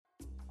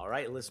All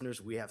right,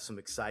 listeners, we have some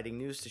exciting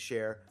news to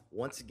share.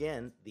 Once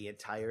again, the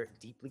entire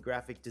Deeply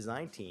Graphic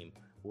Design team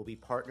will be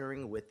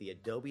partnering with the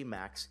Adobe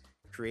Max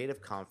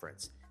Creative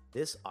Conference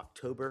this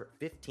October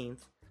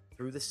 15th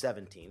through the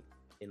 17th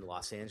in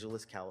Los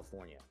Angeles,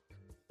 California.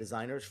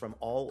 Designers from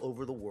all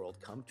over the world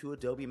come to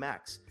Adobe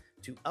Max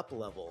to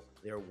up-level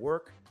their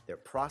work, their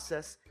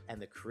process,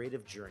 and the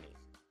creative journey.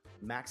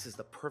 Max is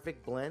the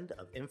perfect blend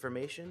of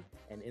information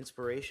and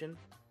inspiration,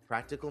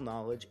 practical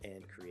knowledge,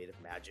 and creative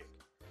magic.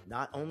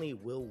 Not only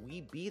will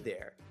we be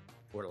there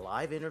for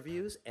live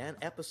interviews and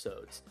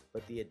episodes,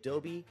 but the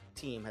Adobe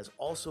team has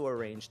also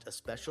arranged a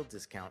special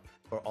discount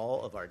for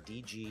all of our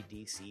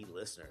DGDC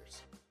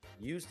listeners.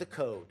 Use the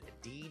code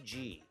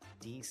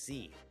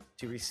DGDC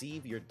to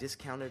receive your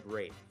discounted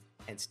rate.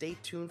 And stay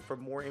tuned for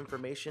more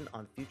information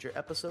on future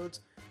episodes.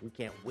 We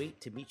can't wait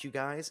to meet you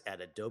guys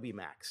at Adobe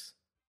Max.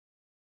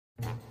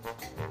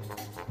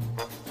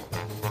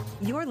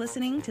 You're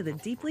listening to the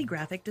Deeply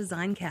Graphic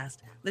Design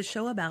Cast, the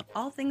show about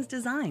all things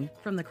design,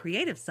 from the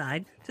creative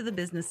side to the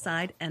business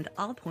side and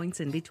all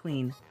points in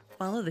between.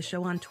 Follow the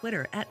show on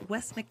Twitter at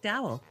Wes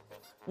McDowell.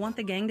 Want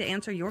the gang to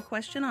answer your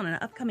question on an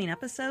upcoming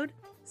episode?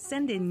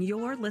 Send in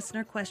your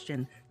listener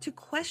question to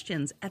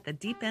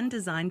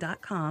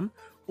questions@thedeependdesign.com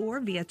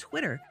or via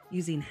Twitter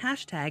using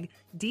hashtag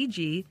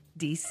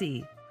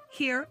DGDC.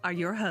 Here are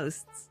your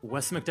hosts.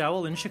 Wes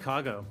McDowell in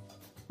Chicago.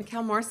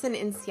 Mikkel Morrison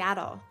in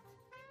Seattle.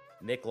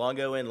 Nick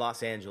Longo in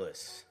Los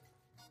Angeles.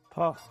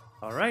 Paul.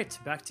 All right,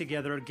 back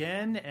together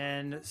again,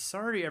 and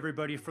sorry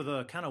everybody for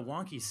the kind of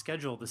wonky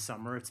schedule this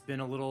summer. It's been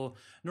a little,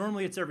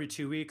 normally it's every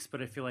 2 weeks,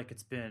 but I feel like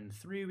it's been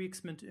 3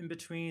 weeks in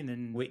between,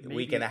 and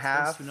week and a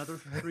half, another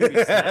 3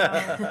 weeks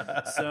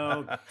now.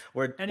 So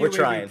we're We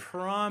trying.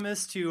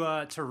 promise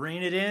to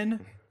rein it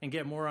in and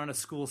get more on a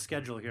school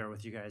schedule here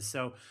with you guys.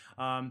 So,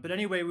 but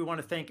anyway, we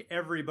want to thank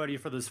everybody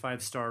for those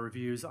 5-star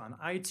reviews on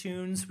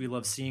iTunes. We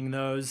love seeing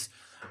those.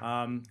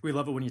 We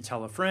love it when you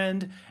tell a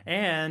friend.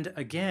 And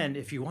again,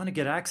 if you want to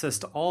get access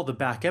to all the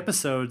back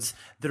episodes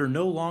that are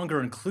no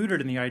longer included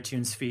in the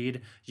iTunes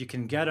feed, you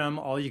can get them.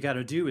 All you got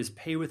to do is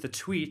pay with a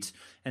tweet.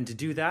 And to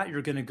do that,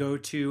 you're going to go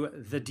to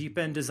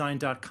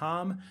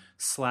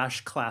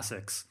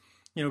thedeependdesign.com/classics.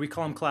 You know, we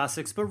call them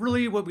classics, but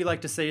really what we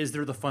like to say is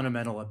they're the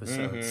fundamental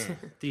episodes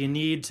that you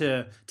need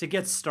to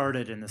get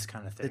started in this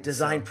kind of thing. The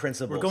design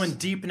principles. We're going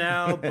deep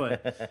now,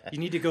 but you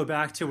need to go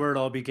back to where it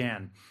all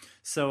began.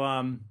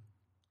 So,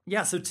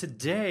 so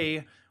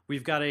today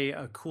we've got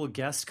a cool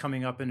guest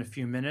coming up in a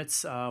few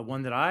minutes,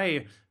 one that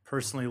I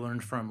personally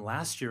learned from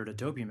last year at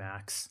Adobe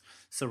Max.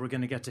 So we're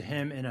going to get to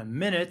him in a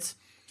minute.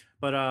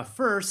 But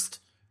first,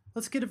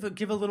 let's give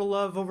a little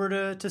love over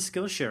to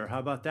Skillshare. How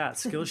about that?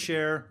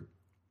 Skillshare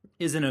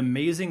is an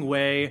amazing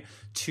way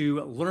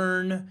to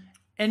learn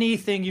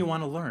anything you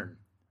want to learn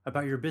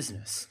about your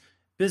business.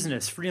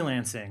 Business,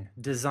 freelancing,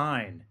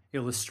 design,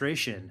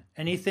 illustration,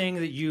 anything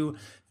that you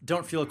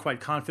don't feel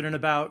quite confident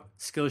about,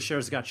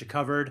 Skillshare's got you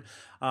covered.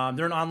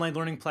 They're an online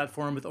learning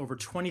platform with over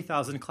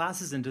 20,000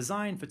 classes in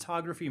design,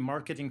 photography,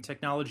 marketing,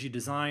 technology,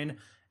 design,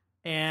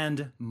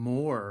 and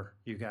more,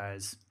 you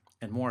guys,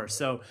 and more.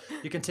 So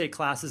you can take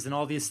classes in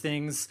all these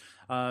things,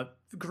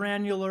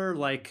 granular,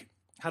 like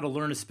how to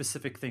learn a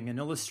specific thing in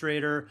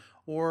Illustrator,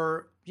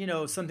 or, you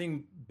know,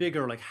 something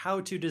bigger like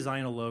how to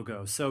design a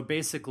logo. So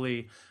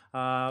basically,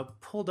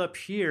 pulled up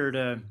here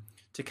to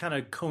kind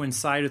of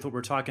coincide with what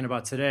we're talking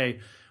about today,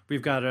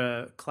 we've got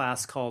a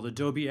class called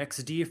Adobe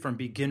XD from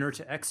Beginner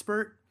to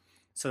Expert.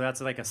 So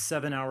that's like a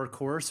 7-hour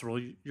course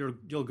where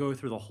you'll go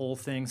through the whole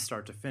thing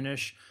start to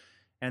finish.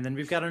 And then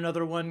we've got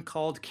another one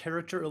called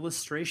Character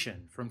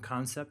Illustration from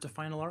Concept to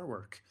Final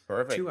Artwork.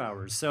 Perfect. 2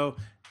 hours. So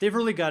they've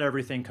really got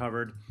everything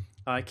covered.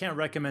 I can't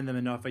recommend them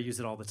enough. I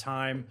use it all the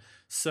time.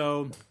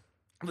 So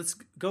let's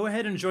go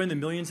ahead and join the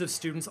millions of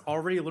students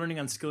already learning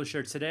on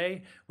Skillshare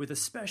today with a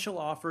special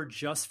offer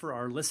just for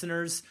our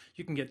listeners.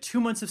 You can get 2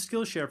 months of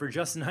Skillshare for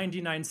just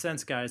 99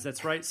 cents, guys.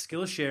 That's right.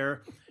 Skillshare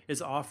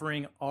is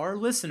offering our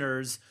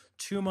listeners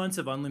 2 months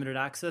of unlimited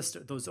access to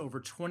those over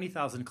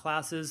 20,000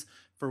 classes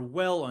for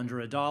well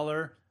under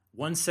 $1.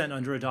 1 cent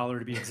under $1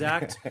 to be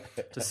exact.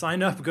 To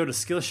sign up, go to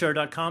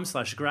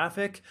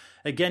Skillshare.com/graphic.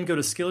 Again, go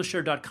to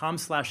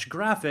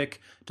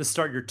Skillshare.com/graphic to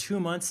start your 2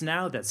 months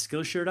now. That's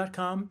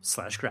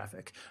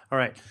Skillshare.com/graphic. All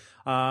right.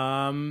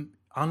 On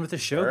with the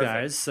show, Perfect.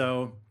 guys.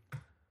 So,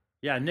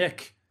 yeah,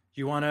 Nick,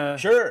 you want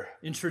to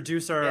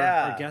introduce our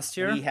guest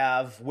here? We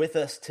have with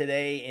us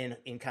today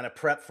in kind of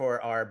prep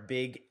for our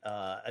big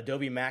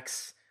Adobe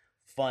Max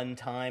fun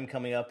time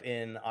coming up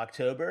in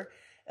October.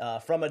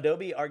 From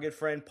Adobe, our good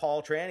friend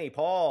Paul Trani.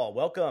 Paul,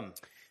 welcome.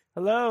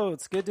 Hello,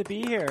 it's good to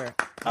be here.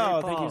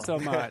 Paul. Thank you so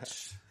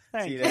much.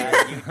 Thank See you.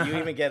 that? You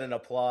even get an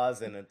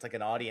applause, and it's like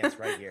an audience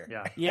right here.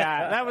 Yeah.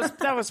 Yeah,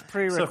 that was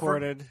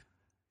pre-recorded.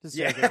 Just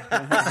joking.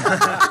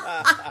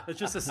 It's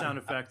just a sound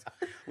effect.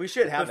 We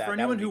should have But that. for That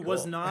anyone would be who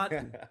was cool. not,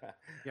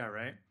 yeah,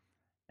 right.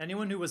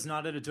 Anyone who was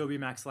not at Adobe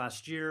Max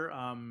last year,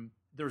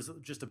 there's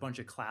just a bunch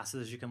of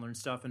classes you can learn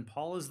stuff, and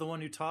Paul is the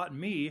one who taught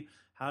me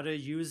how to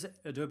use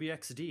Adobe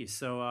XD.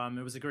 So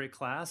it was a great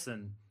class,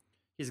 and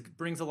He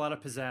brings a lot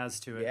of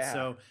pizzazz to it. Yeah.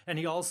 So, and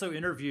he also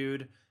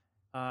interviewed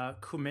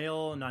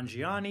Kumail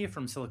Nanjiani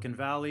from Silicon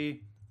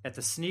Valley at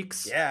the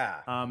Sneaks. Yeah.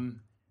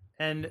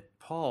 And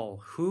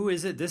Paul, who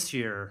is it this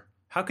year?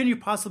 How can you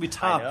possibly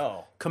top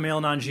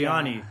Kumail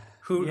Nanjiani? Yeah.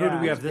 Who do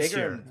we have this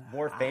Bigger year? and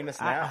more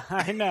famous now.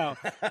 I know.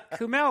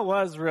 Kumail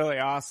was really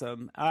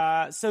awesome.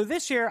 So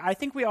this year, I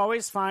think we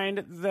always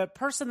find the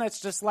person that's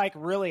just like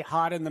really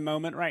hot in the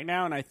moment right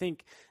now. And I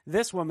think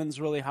this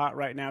woman's really hot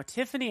right now.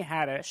 Tiffany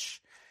Haddish,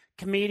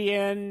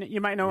 comedian. You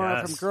might know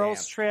her from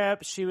Girls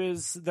Trip. She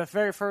was the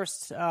very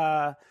first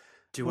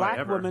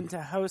black woman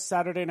to host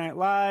Saturday Night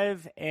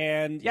Live.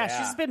 And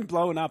she's been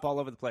blowing up all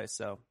over the place.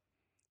 So.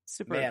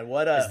 Super. Man,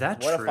 what a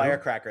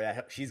firecracker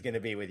that she's going to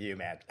be with you,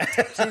 man.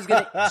 She's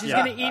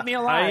gonna eat me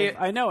alive.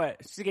 I know it.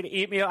 She's gonna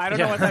eat me. I don't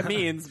know what that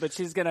means, but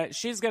she's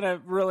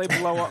gonna really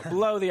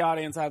blow the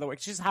audience out of the way.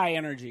 She's high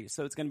energy,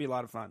 so it's gonna be a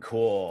lot of fun.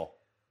 Cool.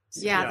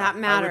 Yeah, that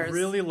matters. I would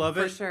really love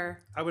it. For sure.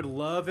 I would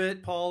love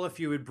it, Paul, if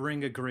you would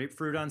bring a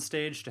grapefruit on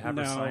stage to have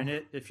her sign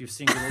it. If you've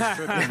seen Girls Trip,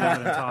 you know what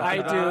I'm talking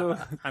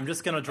about. do. I'm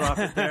just going to drop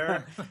it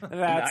there.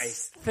 That's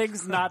Nice.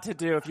 things not to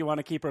do if you want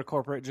to keep her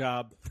corporate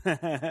job.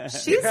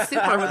 She's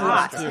super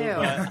hot,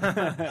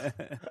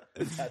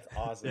 too. That's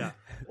awesome. Yeah.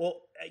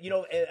 Well,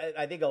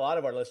 I think a lot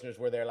of our listeners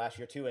were there last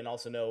year too, and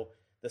also know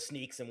the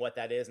Sneaks and what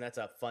that is. And that's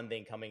a fun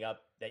thing coming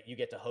up that you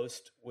get to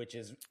host, which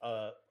is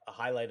a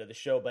highlight of the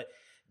show. But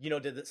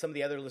to some of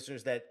the other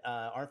listeners that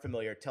aren't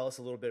familiar, tell us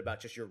a little bit about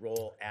just your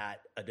role at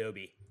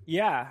Adobe.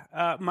 Yeah,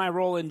 my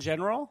role in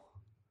general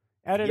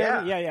at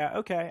Adobe. Yeah.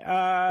 Okay.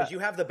 Because you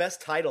have the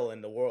best title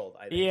in the world,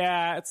 I think.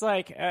 Yeah, it's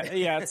like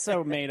it's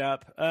so made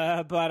up.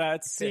 But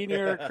it's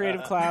Senior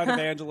Creative Cloud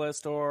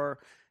Evangelist or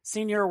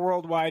Senior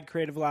Worldwide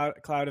Creative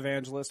Cloud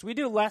Evangelist. We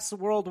do less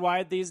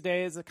worldwide these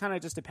days. It kind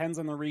of just depends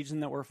on the region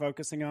that we're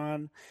focusing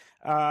on.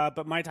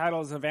 But my title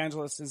as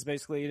Evangelist is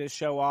basically to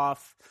show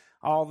off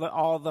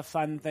all the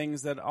fun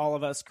things that all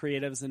of us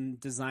creatives and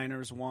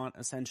designers want,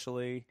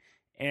 essentially.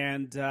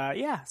 And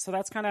so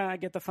that's kind of, I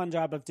get the fun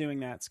job of doing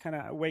that. It's kind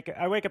of, I wake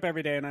up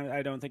every day and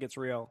I don't think it's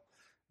real,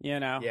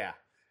 Yeah.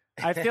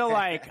 I feel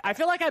like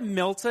I'm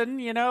Milton,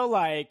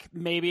 like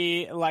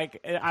maybe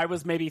like I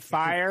was maybe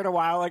fired a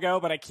while ago,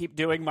 but I keep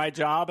doing my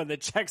job and the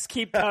checks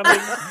keep coming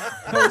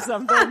or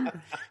something.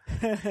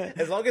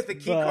 As long as the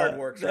key card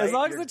works, right? As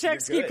long as the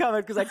checks keep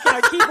coming, because I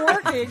keep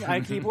working.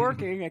 I keep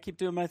working. I keep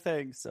doing my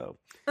thing. So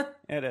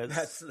it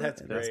is.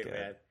 That's great,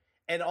 man.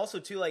 And also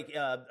too, like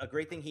a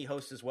great thing he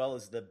hosts as well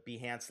is the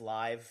Behance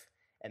Live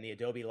and the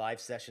Adobe Live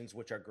sessions,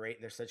 which are great.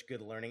 And they're such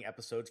good learning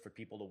episodes for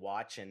people to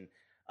watch. And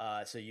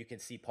so you can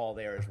see Paul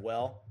there as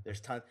well. There's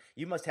tons.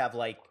 You must have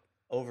like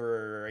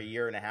over a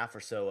year and a half or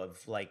so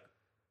of like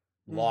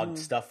logged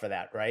stuff for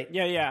that, right?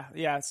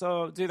 Yeah.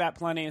 So do that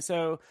plenty.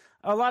 So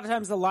a lot of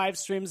times the live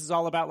streams is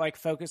all about like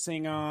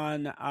focusing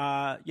on,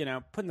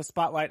 putting the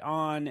spotlight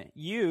on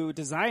you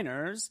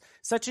designers,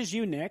 such as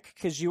you, Nick,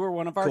 because you were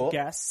one of our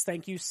guests.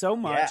 Thank you so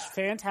much. Yeah.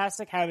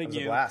 Fantastic having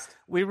you. It was a blast.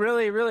 We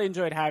really, really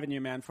enjoyed having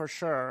you, man, for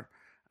sure.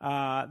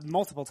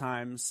 Multiple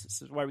times.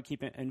 This is why we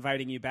keep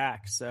inviting you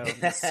back. So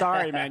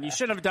sorry, man. You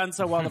shouldn't have done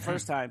so well the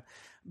first time.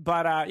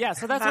 But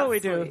so that's what we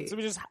do. Sweet. So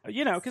we just,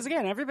 because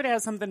again, everybody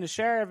has something to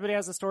share. Everybody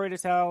has a story to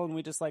tell, and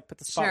we just like put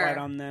the spotlight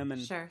on them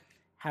and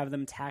have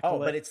them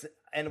tackle it.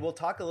 And we'll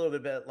talk a little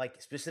bit about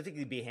like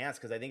specifically Behance,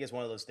 because I think it's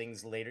one of those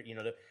things later,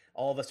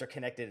 all of us are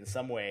connected in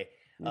some way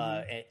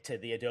to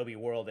the Adobe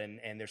world.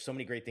 And there's so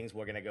many great things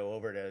we're going to go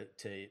over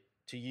to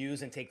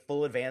use and take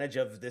full advantage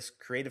of this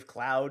Creative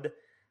Cloud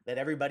that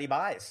everybody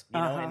buys,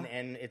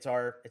 and it's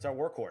our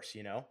workhorse,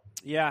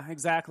 Yeah,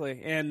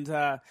 exactly. And,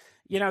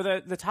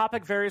 the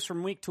topic varies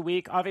from week to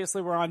week.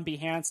 Obviously, we're on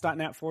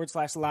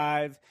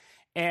Behance.net/live.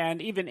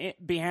 And even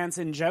Behance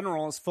in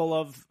general is full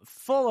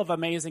of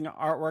amazing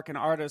artwork and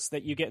artists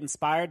that you get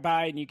inspired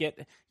by, and you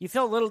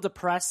feel a little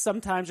depressed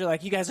sometimes. You're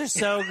like, you guys are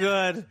so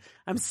good.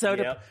 I'm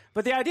so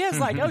but the idea is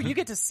like, you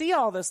get to see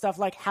all this stuff.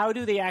 Like, how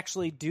do they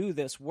actually do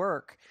this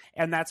work?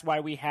 And that's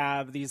why we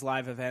have these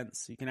live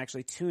events. You can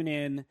actually tune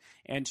in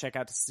and check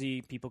out to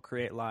see people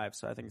create live.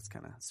 So I think it's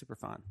kind of super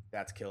fun.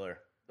 That's killer.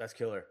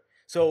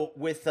 So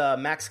with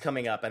Max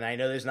coming up, and I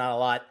know there's not a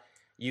lot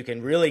you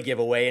can really give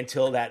away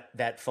until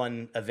that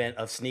fun event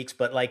of Sneaks,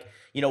 but like,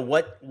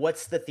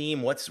 what's the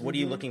theme? What are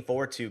you looking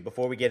forward to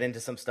before we get into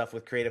some stuff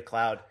with Creative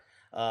Cloud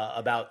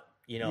about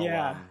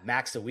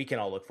Max that we can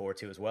all look forward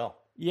to as well?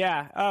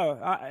 Yeah.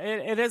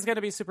 It is going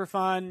to be super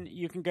fun.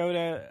 You can go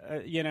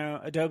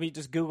to Adobe,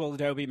 just Google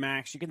Adobe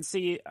Max. You can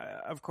see,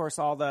 of course,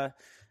 all the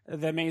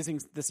amazing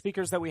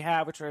speakers that we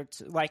have, which are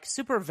like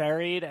super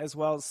varied, as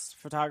well as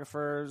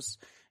photographers.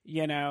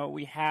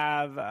 We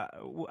have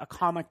a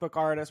comic book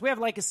artist. We have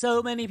like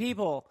so many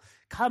people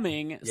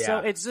coming. Yeah. So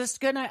it's just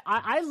gonna,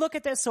 I look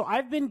at this. So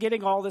I've been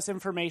getting all this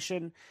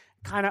information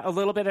kind of a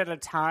little bit at a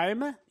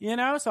time,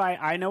 so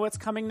I know what's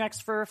coming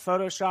next for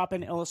Photoshop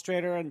and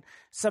Illustrator and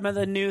some of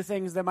the new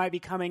things that might be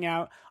coming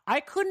out. I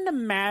couldn't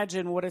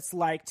imagine what it's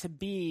like to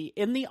be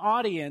in the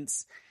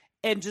audience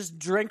and just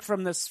drink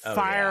from this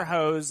fire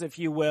hose, if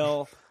you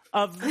will,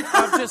 of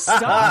just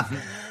stuff.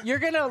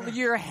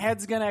 Your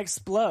head's gonna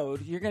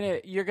explode. You're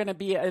gonna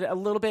be a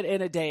little bit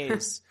in a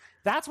daze.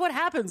 That's what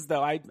happens,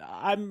 though.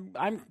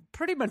 I'm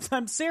pretty much,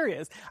 I'm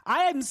serious.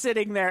 I am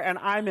sitting there and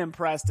I'm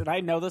impressed, and I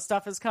know the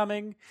stuff is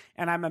coming,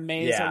 and I'm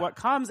amazed at what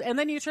comes. And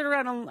then you turn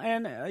around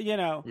and you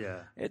know,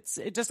 it's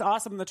just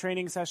awesome. The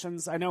training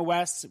sessions. I know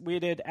Wes, we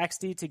did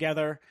XD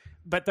together,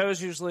 but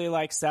those usually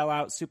like sell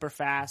out super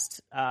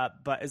fast.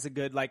 But is a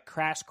good like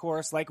crash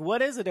course. Like,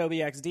 what is Adobe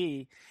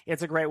XD?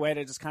 It's a great way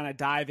to just kind of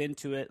dive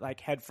into it like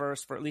head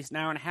first for at least an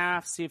hour and a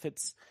half. See if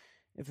it's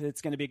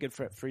going to be a good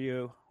fit for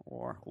you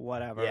or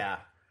whatever. Yeah.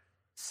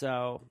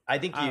 So I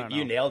think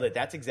you nailed it.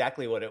 That's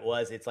exactly what it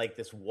was. It's like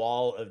this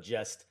wall of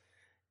just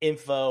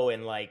info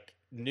and like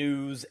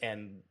news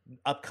and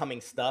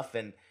upcoming stuff.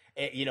 And,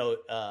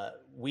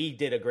 we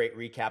did a great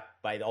recap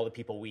by all the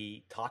people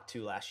we talked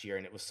to last year.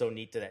 And it was so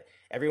neat that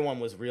everyone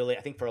was really,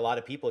 I think for a lot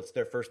of people, it's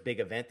their first big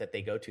event that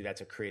they go to.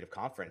 That's a creative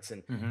conference.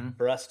 And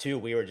for us too,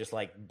 we were just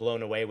like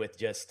blown away with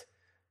just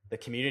the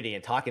community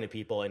and talking to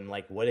people and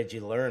like, what did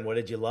you learn? What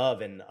did you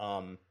love? And,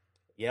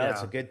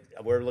 it's a good.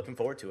 We're looking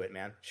forward to it,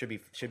 man. Should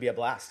be a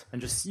blast. And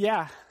just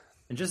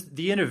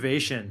the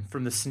innovation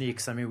from the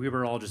sneaks. I mean, we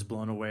were all just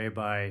blown away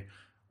by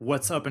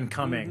what's up and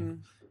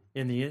coming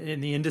in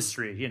the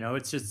industry. You know,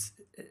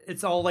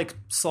 it's all like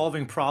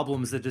solving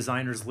problems that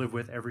designers live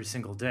with every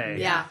single day.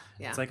 Yeah.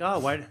 It's like,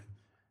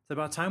 it's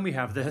about time we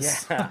have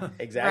this. Yeah,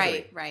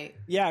 exactly. Right.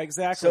 Yeah,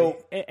 exactly.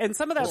 So, and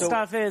some of that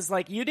stuff is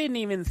like you didn't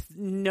even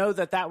know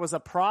that was a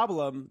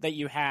problem that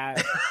you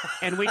had,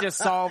 and we just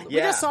solved. We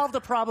just solved a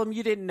problem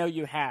you didn't know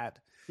you had.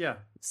 Yeah.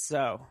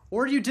 So,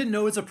 or you didn't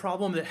know it's a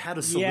problem that had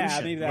a solution.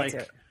 Yeah, maybe that's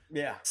like, it.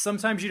 Yeah.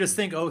 Sometimes you just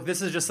think,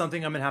 this is just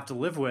something I'm gonna have to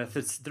live with.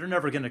 They're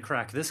never gonna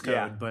crack this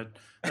code, but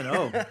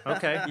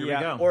okay, here we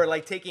go. Or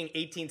like taking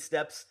 18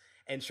 steps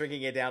and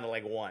shrinking it down to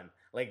like one.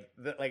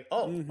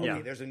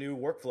 There's a new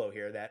workflow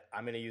here that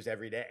I'm going to use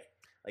every day.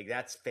 Like,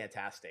 that's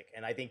fantastic.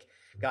 And I think,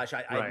 gosh,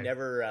 I've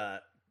never,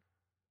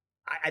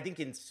 I think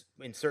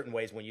in certain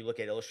ways, when you look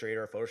at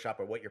Illustrator or Photoshop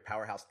or what your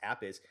powerhouse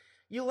app is,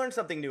 you learn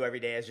something new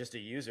every day as just a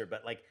user.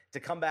 But like to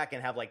come back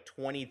and have like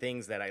 20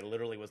 things that I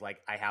literally was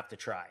like, I have to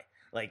try.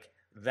 Like,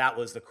 that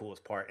was the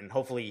coolest part. And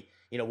hopefully,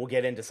 we'll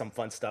get into some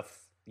fun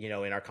stuff, in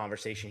our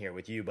conversation here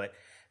with you. But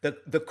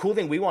the cool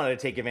thing we wanted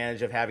to take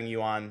advantage of having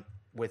you on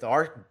with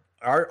our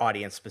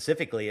audience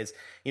specifically is,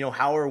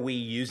 how are we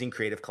using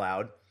Creative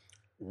Cloud,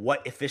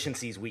 what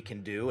efficiencies we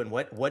can do, and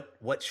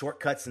what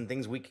shortcuts and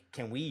things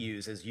we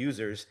use as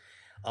users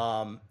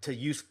to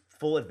use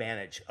full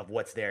advantage of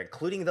what's there,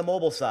 including the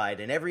mobile side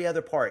and every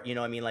other part.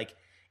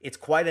 It's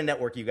quite a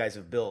network you guys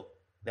have built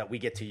that we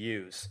get to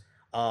use.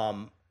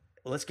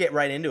 Let's get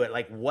right into it.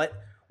 Like, what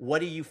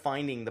are you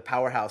finding the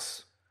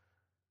powerhouse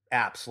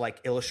apps like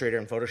Illustrator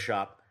and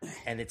Photoshop,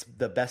 and it's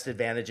the best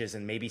advantages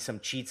and maybe some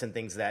cheats and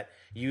things that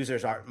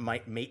users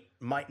might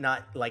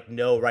not like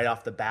know right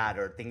off the bat,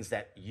 or things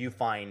that you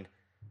find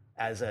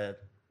as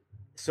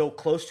so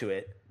close to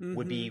it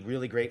would be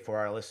really great for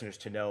our listeners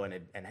to know and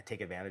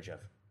take advantage of.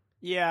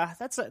 Yeah,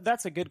 that's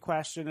a good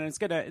question, and it's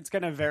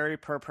gonna vary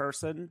per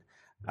person.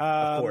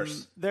 Of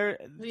course.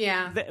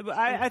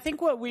 I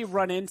think what we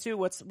run into,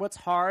 what's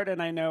hard,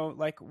 and I know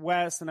like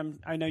Wes and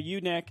I know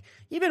you, Nick,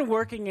 you've been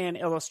working in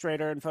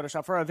Illustrator and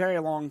Photoshop for a very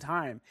long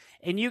time,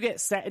 and you get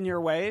set in your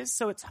ways,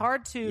 so it's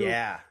hard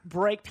to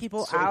break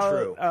people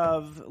out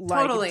of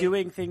like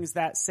doing things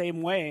that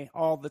same way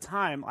all the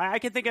time. I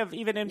can think of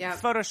even in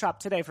Photoshop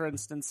today, for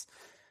instance,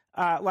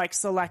 like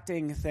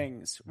selecting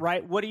things,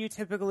 right? What do you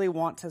typically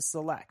want to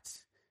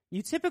select?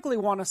 You typically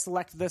want to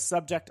select the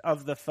subject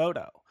of the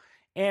photo.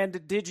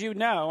 And did you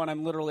know, and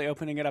I'm literally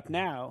opening it up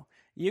now,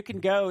 you can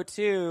go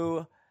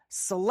to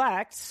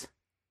select,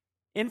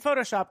 in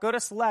Photoshop, go to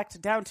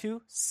select down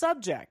to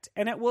subject,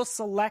 and it will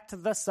select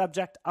the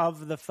subject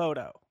of the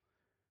photo,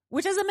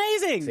 which is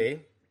amazing.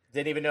 See?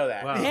 Didn't even know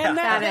that. Wow. And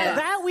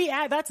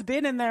that's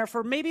been in there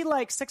for maybe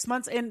like 6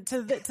 months. And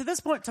to this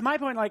point, to my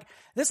point, like,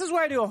 this is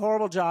where I do a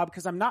horrible job,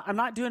 because I'm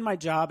not doing my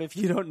job if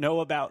you don't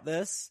know about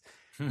this.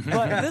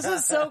 But this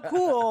is so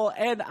cool,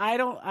 and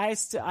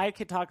I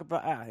could talk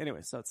about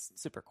anyway. So it's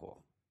super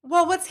cool.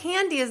 Well, what's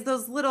handy is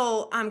those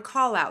little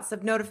call outs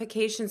of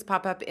notifications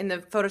pop up in the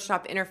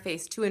Photoshop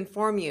interface to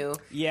inform you.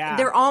 Yeah,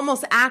 they're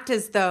almost act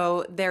as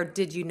though they're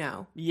did you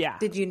know? Yeah,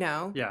 did you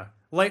know? Yeah,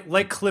 like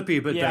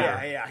Clippy, but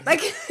better. Yeah.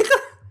 Like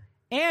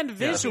and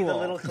visual. The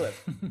little clip.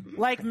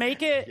 Like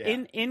make it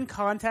in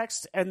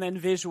context and then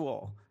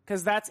visual.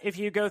 Because that's, if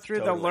you go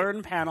through the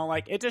Learn panel,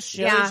 like it just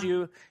shows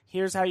you,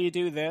 here's how you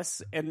do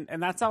this, and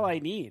that's all I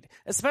need.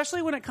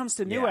 Especially when it comes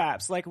to new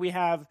apps, like we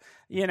have,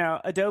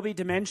 Adobe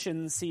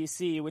Dimensions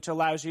CC, which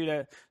allows you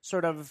to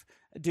sort of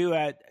do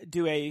a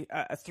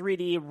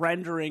 3D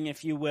rendering,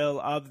 if you will,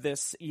 of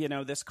this,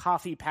 this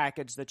coffee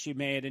package that you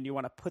made, and you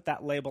want to put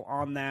that label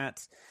on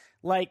that.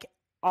 Like,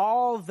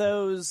 all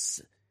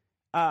those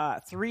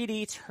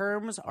 3D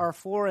terms are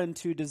foreign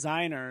to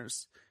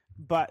designers.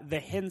 But the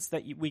hints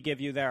that we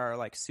give you there are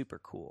like super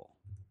cool.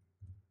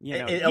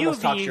 It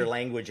almost talks your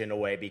language in a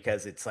way,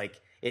 because it's like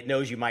it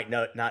knows you might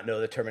not know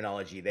the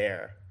terminology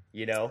there.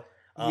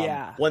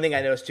 One thing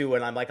I noticed too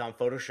when I'm like on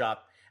Photoshop,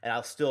 and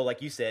I'll still,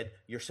 like you said,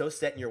 you're so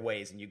set in your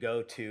ways, and you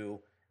go to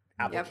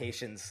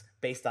applications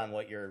based on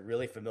what you're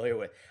really familiar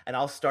with, and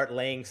I'll start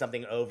laying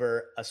something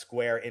over a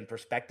square in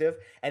perspective,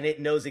 and it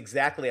knows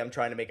exactly I'm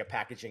trying to make a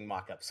packaging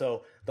mock-up.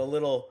 So the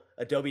little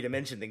Adobe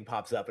Dimension thing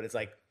pops up, and it's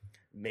like,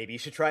 maybe you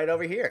should try it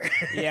over here.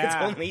 Yeah.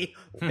 it's only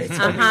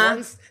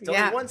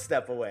one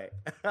step away.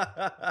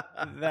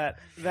 That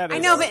is, I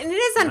know, but it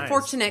is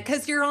unfortunate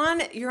because you're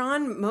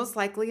on most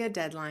likely a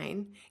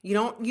deadline. You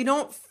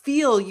don't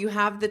feel you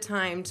have the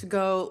time to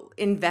go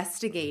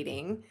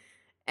investigating,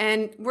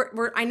 and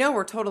I know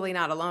we're totally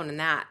not alone in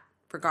that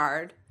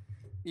regard.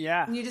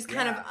 Yeah. And you just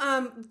kind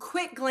of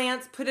quick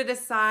glance, put it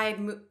aside,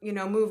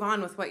 move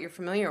on with what you're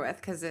familiar with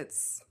because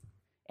it's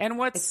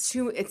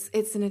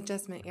an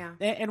adjustment, yeah.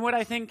 And what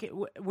I think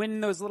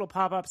when those little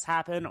pop-ups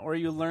happen or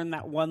you learn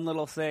that one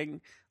little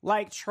thing,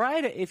 like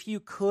try to, if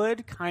you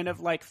could, kind of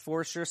like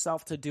force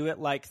yourself to do it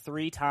like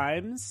 3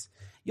 times.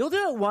 You'll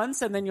do it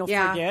once and then you'll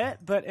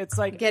forget, but it's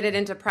like get it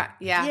into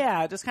practice.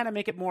 Yeah, just kind of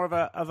make it more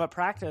of a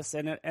practice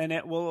and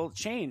it will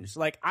change.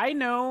 Like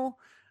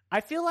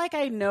I feel like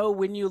I know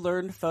when you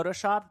learned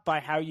Photoshop by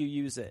how you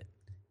use it.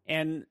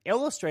 And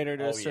Illustrator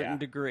to a certain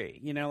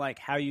degree, like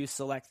how you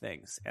select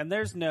things. And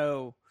there's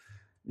no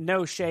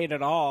shade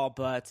at all,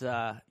 but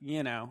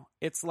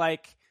it's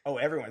like,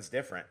 everyone's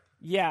different.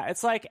 Yeah,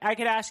 it's like I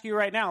could ask you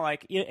right now,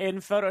 like in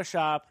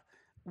Photoshop,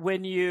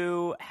 when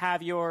you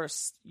have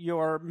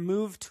your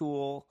move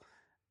tool,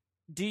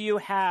 do you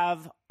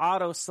have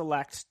auto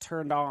select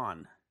turned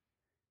on?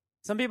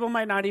 Some people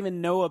might not even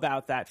know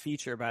about that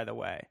feature, by the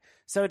way.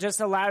 So it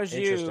just allows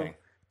you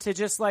to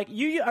just like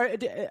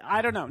I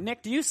don't know,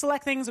 Nick, do you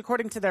select things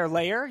according to their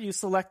layer? You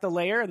select the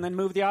layer and then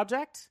move the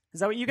object? Is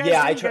that what you guys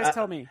do? You guys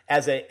tell me.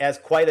 As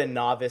quite a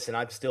novice, and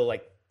I'm still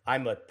like,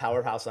 I'm a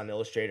powerhouse on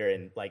Illustrator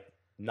and like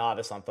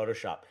novice on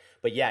Photoshop.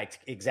 But yeah,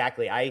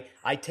 exactly.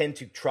 I tend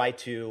to try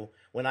to,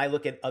 when I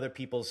look at other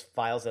people's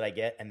files that I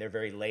get and they're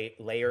very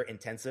layer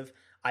intensive,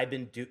 I've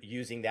been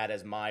using that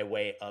as my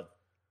way of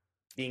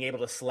being able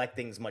to select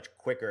things much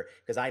quicker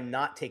because I'm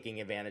not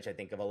taking advantage, I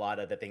think, of a lot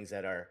of the things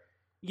that are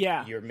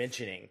you're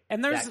mentioning,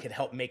 and that could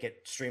help make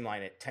it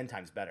streamline it 10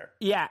 times better.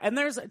 Yeah, and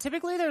there's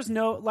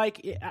no,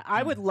 like,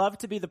 I would love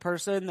to be the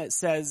person that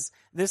says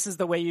this is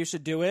the way you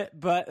should do it,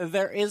 but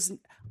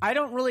I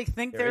don't really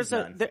think there's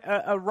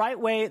a right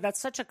way. That's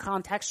such a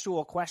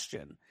contextual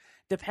question.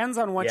 Depends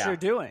on what you're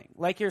doing.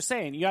 Like you're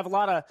saying, you have a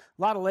lot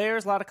of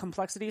layers, a lot of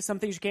complexity. Some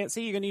things you can't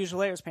see, you're going to use your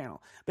layers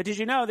panel. But did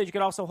you know that you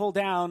could also hold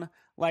down,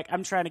 like,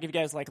 I'm trying to give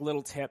you guys like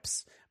little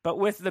tips, but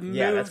with the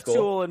move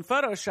tool in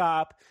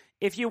Photoshop,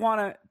 if you want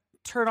to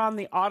turn on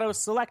the auto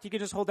select, you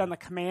can just hold down the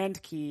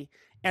command key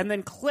and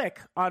then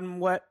click on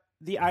what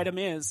the item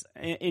is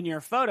in your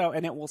photo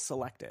and it will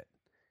select it.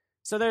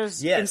 So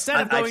there's,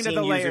 instead of going to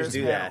the layers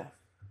do that.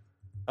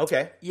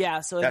 Okay. Yeah.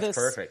 So that's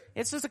perfect.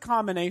 It's just a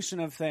combination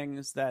of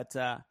things that,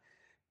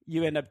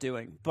 you end up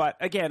doing. But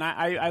again,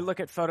 I look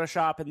at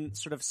Photoshop and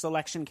sort of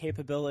selection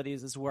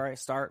capabilities is where I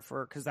start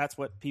because that's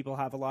what people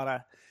have a lot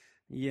of,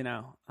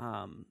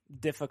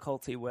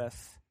 difficulty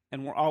with.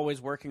 And we're always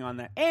working on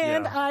that.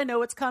 And I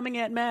know it's coming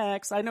at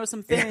Max. I know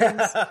some things.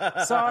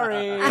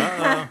 Sorry.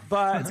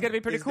 But it's going to be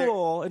pretty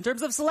cool. In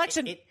terms of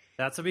selection.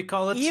 That's what we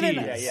call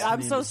it.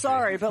 I'm so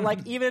sorry. But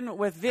like even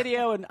with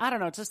video and I don't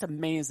know, it's just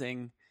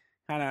amazing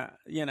kind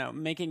of,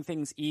 making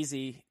things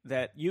easy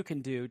that you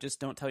can do. Just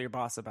don't tell your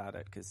boss about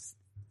it because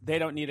they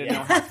don't need to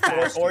know how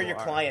fast or your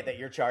client that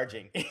you're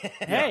charging.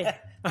 Hey,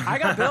 I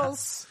got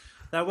bills.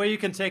 That way you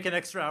can take an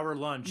extra hour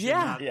lunch.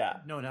 Yeah.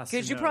 No one has to know.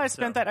 Because you probably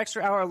spent that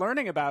extra hour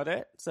learning about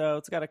it, so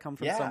it's got to come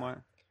from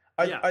somewhere.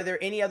 Are there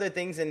any other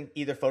things in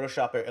either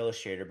Photoshop or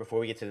Illustrator, before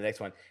we get to the next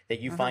one, that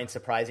you find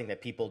surprising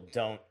that people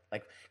don't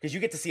like? Because you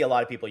get to see a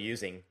lot of people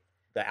using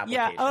the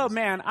applications. Yeah. Oh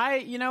man,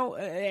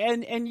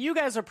 and you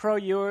guys are pro.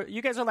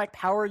 You guys are like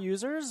power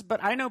users,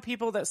 but I know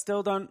people that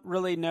still don't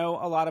really know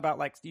a lot about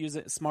like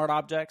using smart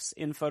objects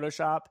in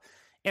Photoshop.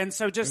 And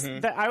so just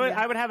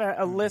I would have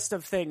a list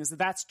of things.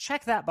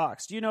 Check that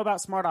box. Do you know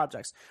about smart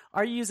objects?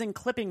 Are you using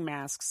clipping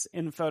masks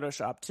in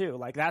Photoshop too?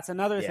 Like that's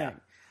another thing.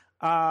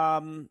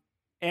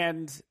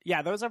 And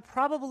yeah, those are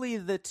probably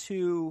the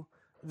two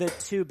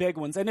big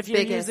ones. And if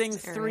you're using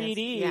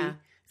 3D,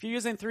 if you're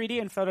using 3D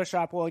in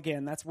Photoshop, well,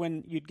 again, that's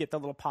when you'd get the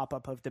little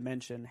pop-up of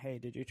dimension. Hey,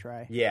 did you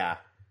try? Yeah.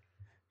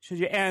 Should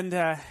you and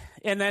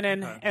then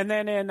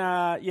in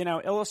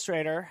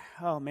Illustrator,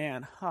 oh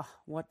man,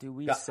 what do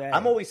we say?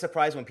 I'm always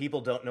surprised when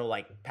people don't know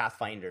like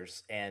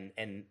pathfinders and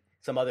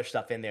some other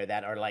stuff in there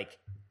that are like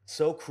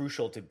so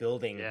crucial to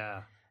building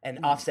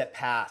and offset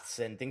paths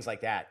and things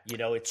like that.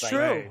 It's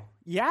true.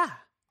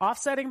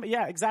 Offsetting,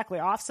 exactly.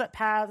 Offset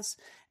paths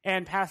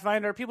and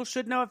Pathfinder. People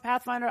should know of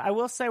Pathfinder. I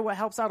will say what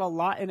helps out a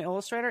lot in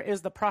Illustrator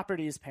is the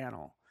properties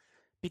panel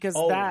because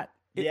that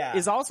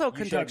is also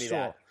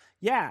contextual.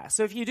 Yeah,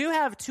 so if you do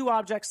have 2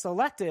 objects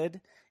selected,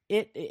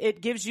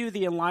 it gives you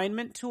the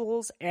alignment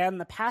tools and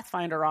the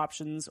Pathfinder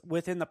options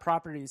within the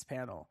properties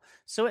panel.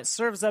 So it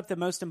serves up the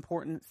most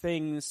important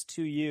things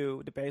to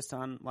you based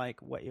on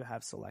like what you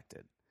have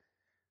selected.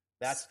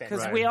 That's because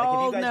fantastic. we Like,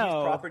 all have you guys know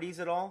used properties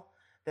at all?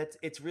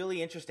 It's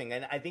really interesting,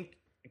 and I think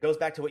it goes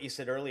back to what you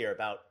said earlier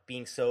about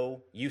being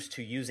so used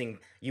to using.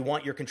 You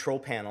want your control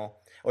panel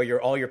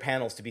or all your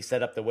panels to be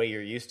set up the way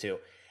you're used to,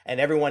 and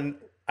everyone.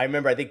 I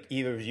remember, I think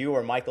either it was you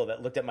or Michael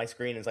that looked at my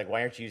screen and was like,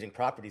 "Why aren't you using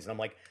properties?" And I'm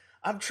like,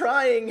 "I'm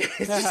trying."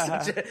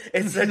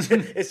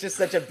 It's just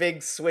such a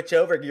big switch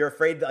over. You're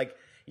afraid like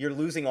you're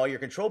losing all your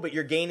control, but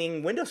you're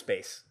gaining window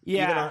space.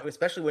 Yeah,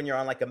 especially when you're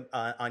on like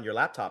on your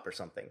laptop or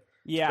something.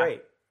 yeah, it's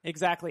great.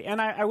 Exactly.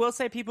 And I will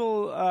say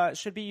people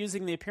should be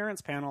using the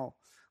appearance panel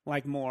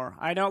like more.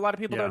 I know a lot of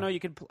people don't know you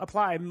could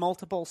apply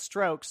multiple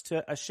strokes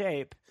to a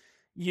shape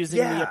using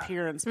the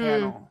appearance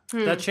panel.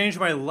 That changed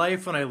my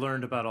life when I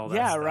learned about all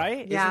that stuff. Right?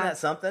 Isn't that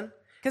something?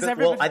 Because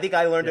I think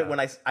I learned it when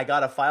I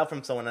got a file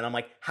from someone, and I'm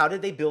like, how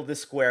did they build this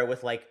square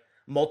with like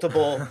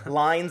multiple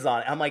lines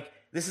on it? I'm like,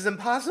 this is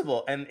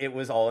impossible, and it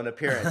was all an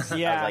appearance.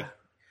 Yeah. I was like,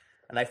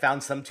 and I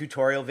found some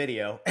tutorial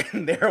video,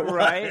 and there it was.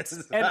 Right.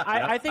 And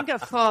I think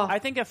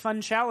a fun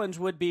challenge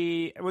would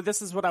be, well,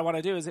 this is what I want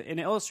to do is in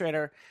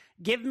Illustrator,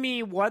 give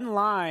me one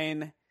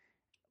line.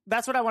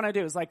 That's what I want to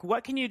do is like,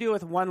 what can you do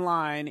with one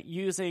line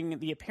using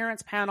the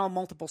appearance panel,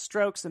 multiple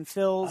strokes and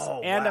fills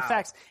and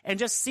effects, and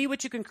just see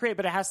what you can create,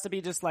 but it has to be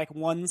just like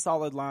one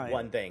solid line.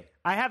 One thing.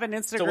 I have an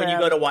Instagram. So when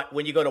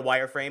you go to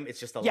wireframe, it's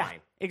just a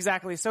line.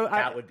 Exactly. So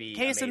that would be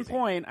case amazing. in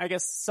point, I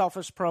guess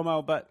selfish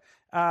promo, but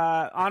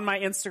on my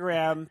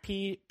Instagram,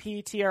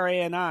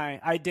 PTRANI,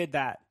 I did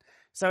that.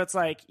 So it's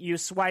like you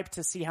swipe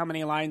to see how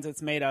many lines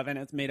it's made of, and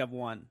it's made of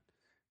one.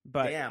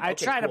 But Damn, I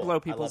try to cool. blow I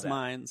people's love that.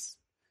 minds.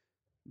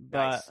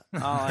 But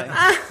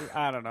Nice.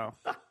 I don't know.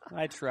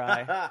 I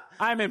try.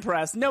 I'm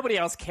impressed. Nobody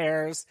else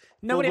cares.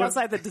 Nobody we're-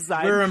 outside the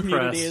design we're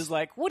community impressed. is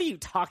like, "What are you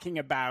talking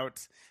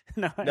about?"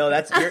 No,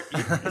 that's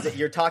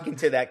you're talking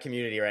to that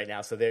community right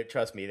now, so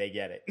trust me, they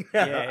get it.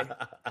 Yay.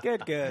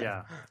 Good.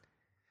 Yeah.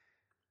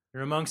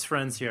 You're amongst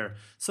friends here.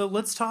 So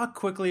let's talk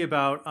quickly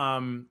about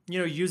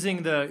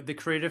using the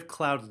Creative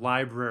Cloud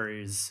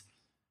libraries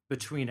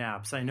between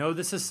apps. I know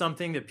this is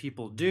something that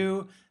people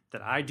do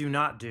that I do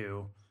not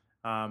do.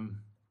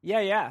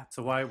 Yeah.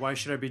 So why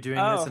should I be doing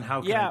this, and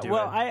how can I do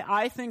well, it?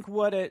 I think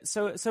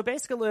so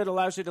basically it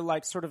allows you to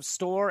like sort of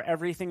store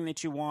everything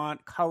that you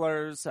want,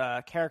 colors,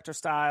 character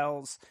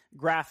styles,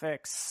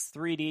 graphics,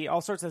 3D, all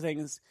sorts of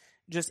things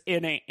just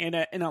in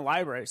a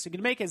library. So you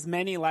can make as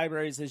many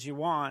libraries as you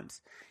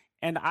want.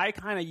 And I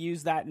kind of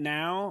use that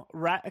now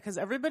because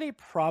everybody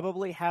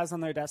probably has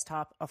on their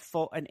desktop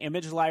an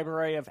image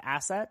library of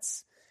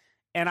assets.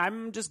 And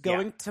I'm just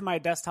going to my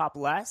desktop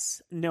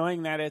less,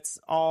 knowing that it's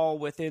all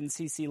within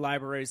CC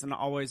libraries and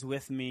always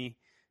with me,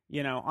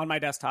 on my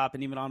desktop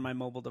and even on my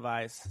mobile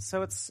device.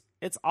 So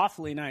it's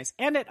awfully nice.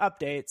 And it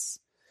updates.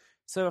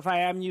 So if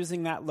I am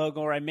using that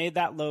logo or I made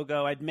that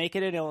logo, I'd make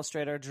it in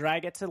Illustrator,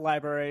 drag it to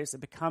libraries.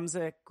 It becomes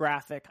a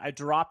graphic. I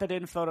drop it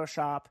in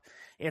Photoshop.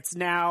 It's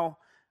now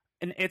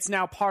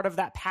part of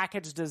that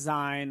package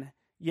design.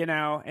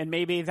 And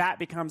maybe that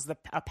becomes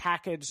a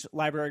package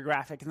library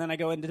graphic. And then I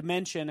go into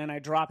Dimension and I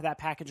drop that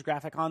package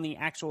graphic on the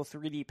actual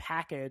 3D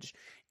package.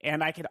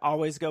 And I could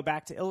always go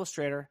back to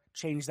Illustrator,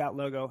 change that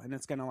logo, and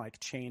it's going to like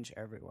change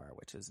everywhere,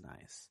 which is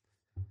nice.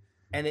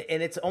 And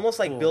it's almost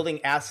like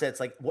building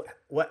assets. Like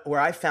where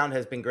I found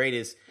has been great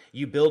is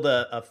you build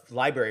a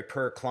library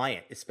per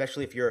client,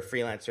 especially if you're a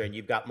freelancer and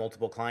you've got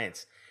multiple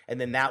clients. And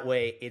then that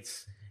way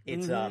it's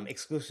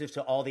exclusive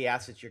to all the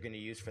assets you're going to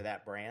use for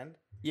that brand.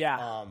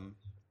 Yeah.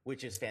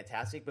 Which is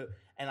fantastic.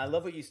 And I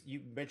love what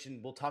you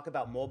mentioned. We'll talk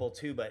about mobile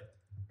too, but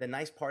the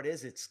nice part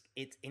is it's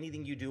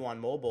anything you do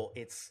on mobile,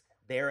 it's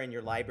there in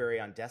your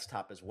library on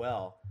desktop as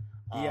well.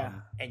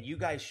 And you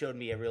guys showed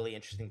me a really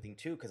interesting thing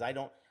too, because I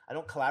don't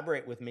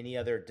collaborate with many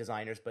other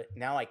designers, but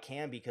now I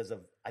can because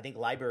of, I think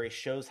library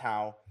shows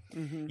how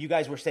you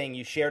guys were saying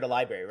you shared a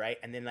library, right?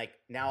 And then like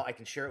now I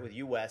can share it with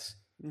you, Wes.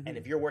 And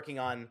if you're working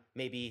on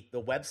maybe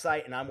the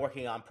website and I'm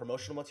working on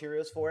promotional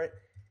materials for it,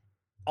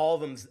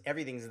 all of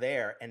everything's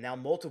there, and now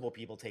multiple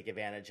people take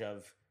advantage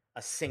of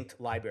a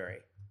synced library,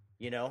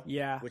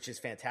 which is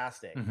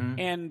fantastic.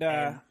 And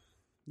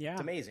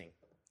it's amazing.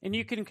 And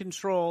you can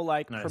control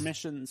like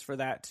permissions for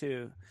that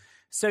too.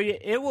 So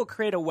it will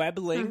create a web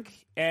link,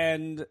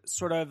 and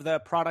sort of the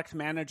product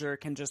manager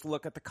can just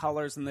look at the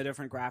colors and the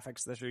different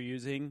graphics that you're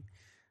using.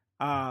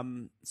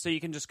 So you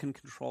can just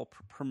control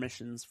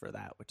permissions for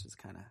that, which is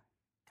kind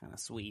of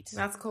sweet.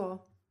 That's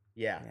cool.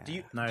 Yeah. Do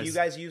you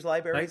guys use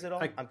libraries at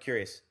all? I'm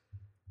curious.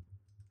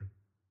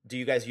 Do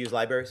you guys use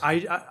libraries?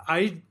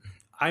 I'm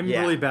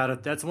really bad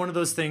at that's one of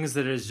those things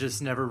that has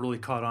just never really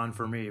caught on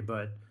for me,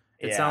 but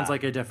it sounds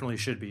like I definitely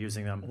should be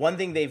using them. One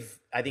thing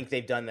I think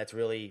they've done that's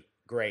really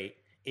great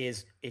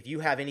is if you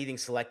have anything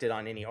selected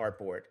on any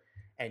artboard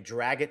and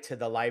drag it to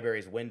the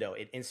library's window,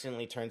 it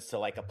instantly turns to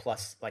like a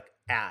plus, like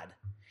add.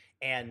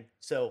 And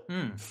so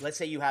let's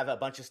say you have a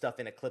bunch of stuff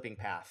in a clipping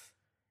path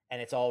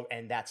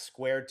and that's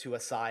squared to a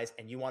size,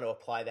 and you want to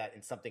apply that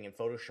in something in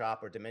Photoshop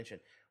or Dimension.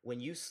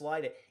 When you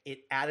slide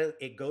it,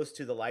 it goes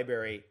to the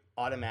library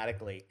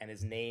automatically and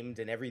is named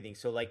and everything.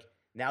 So like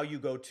now you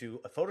go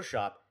to a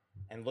Photoshop,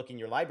 and look in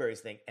your libraries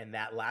thing, and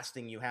that last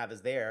thing you have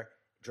is there,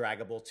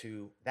 draggable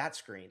to that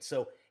screen.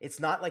 So it's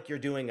not like you're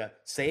doing a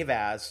save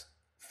as,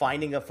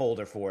 finding a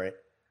folder for it,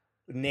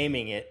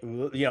 naming it,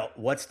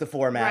 what's the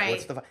format, Right.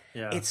 what's the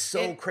it's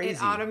so crazy. It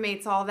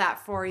automates all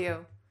that for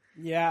you.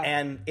 Yeah.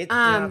 And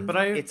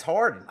it's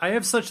hard. I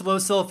have such low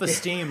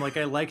self-esteem. Like,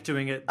 I like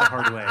doing it the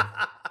hard way.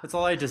 That's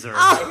all I deserve.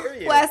 Oh,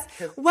 hear you.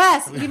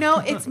 Wes,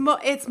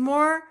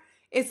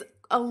 it's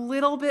a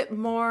little bit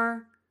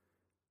more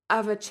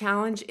of a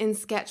challenge in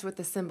Sketch with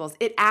the symbols.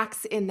 It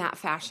acts in that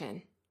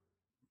fashion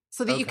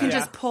so that you can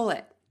just pull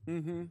it.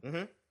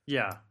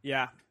 Yeah.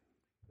 Yeah.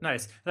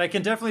 Nice. And I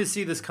can definitely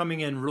see this coming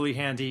in really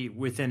handy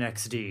within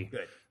XD.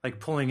 Good. Like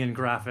pulling in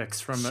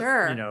graphics from,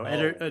 Sure.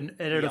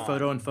 edit a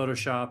photo in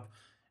Photoshop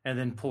and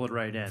then pull it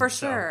right in. For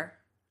So, sure.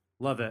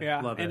 love it.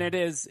 Yeah. Love And it.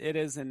 it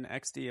is in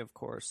XD, of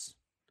course.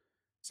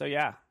 So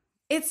yeah.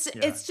 It's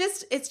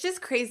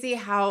just crazy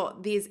how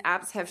these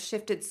apps have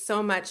shifted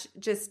so much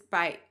just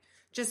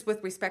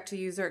with respect to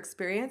user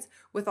experience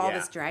with all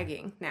this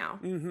dragging now.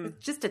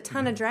 It's just a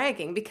ton of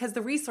dragging because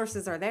the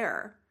resources are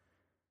there.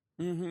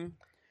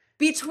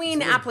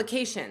 Between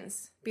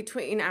applications.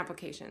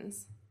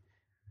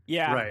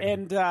 Yeah, Right.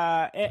 and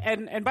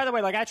by the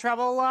way, like I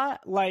travel a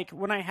lot. Like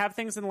when I have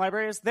things in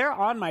libraries, they're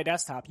on my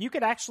desktop. You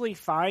could actually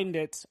find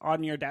it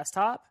on your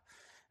desktop.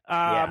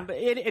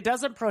 It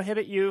doesn't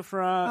prohibit you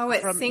from. Oh,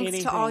 it from syncs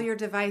anything. to all your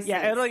devices.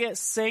 Yeah, it'll get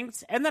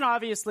synced, and then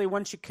obviously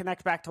once you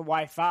connect back to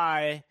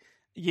Wi-Fi,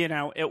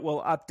 it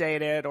will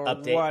update it or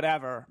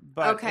whatever.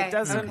 But it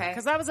doesn't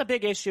because that was a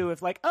big issue.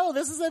 If like, oh,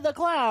 this is in the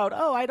cloud.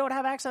 Oh, I don't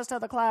have access to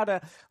the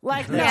cloud.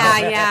 Like, no,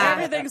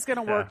 everything's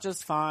gonna work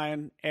just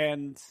fine,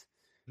 and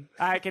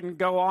I can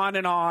go on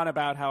and on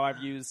about how I've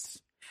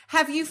used.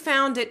 Have you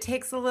found it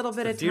takes a little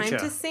bit of time future.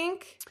 to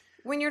sync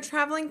when you're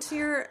traveling to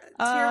your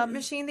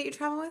machine that you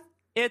travel with?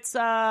 It's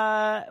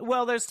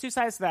well, there's two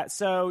sides to that.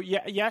 So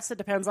yes, it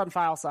depends on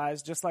file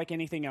size, just like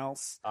anything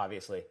else.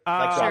 Obviously,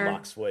 like Sure.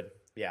 Dropbox would.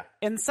 Yeah.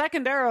 And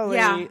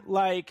secondarily,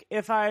 like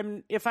if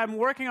I'm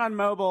working on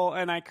mobile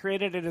and I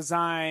created a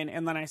design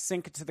and then I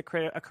sync it to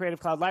a Creative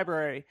Cloud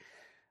library,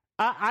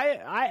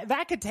 I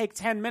that could take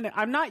 10 minutes.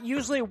 I'm not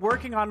usually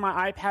working on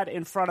my iPad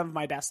in front of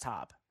my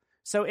desktop,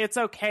 so it's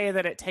okay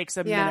that it takes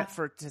a minute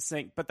for it to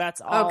sync. But that's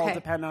all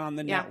dependent on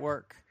the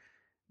network.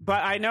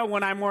 But I know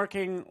when I'm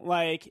working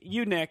like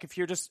you, Nick,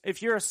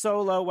 if you're a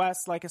solo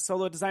West, like a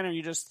solo designer,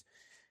 you just,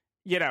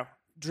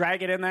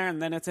 drag it in there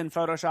and then it's in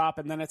Photoshop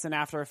and then it's in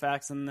After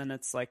Effects and then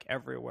it's like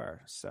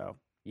everywhere. So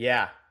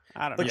Yeah.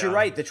 I don't know. But you're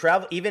right. The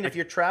travel, even if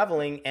you're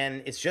traveling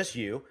and it's just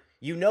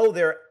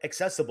they're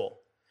accessible,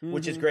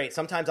 which is great.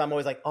 Sometimes I'm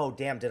always like, oh,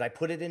 damn, did I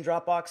put it in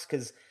Dropbox?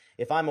 Because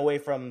if I'm away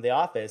from the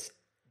office,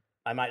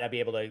 I might not be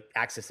able to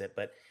access it.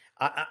 But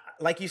I,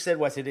 like you said,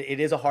 Wes, it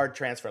is a hard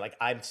transfer. Like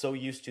I'm so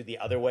used to the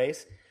other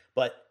ways,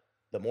 but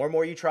the more and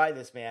more you try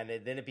this, man,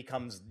 then it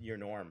becomes your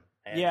norm.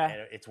 And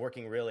it's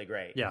working really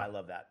great. Yeah. I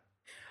love that.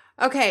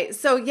 Okay,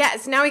 so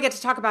yes, now we get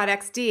to talk about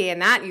XD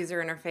and that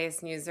user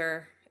interface and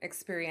user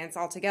experience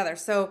altogether.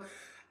 So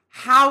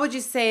how would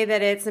you say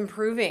that it's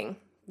improving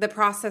the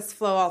process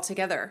flow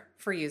altogether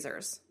for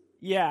users?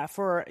 Yeah,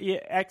 for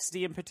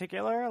XD in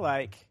particular,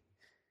 like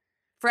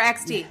For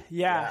XD.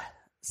 Yeah.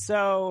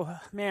 So,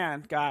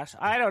 man, gosh,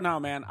 I don't know,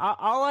 man.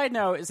 All I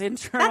know is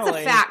internally.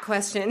 That's a fat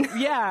question.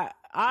 Yeah,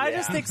 I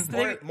just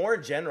think more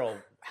in general.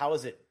 How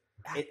is it?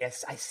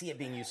 I see it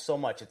being used so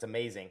much. It's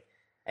amazing,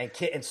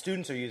 and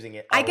students are using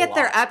it. I get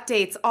their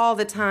updates all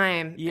the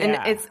time,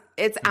 and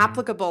it's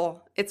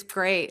applicable. It's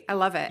great. I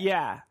love it.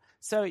 Yeah.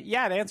 So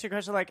yeah, to answer your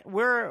question, like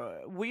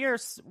we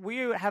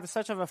have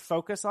such of a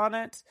focus on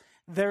it.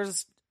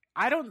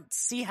 I don't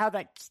see how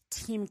that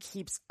team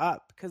keeps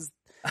up because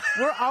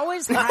we're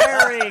always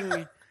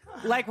hiring,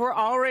 like we're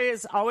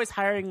always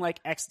hiring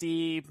like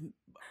XD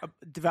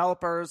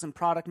developers and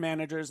product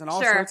managers and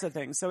all sorts of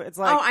things. So it's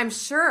like, I'm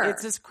sure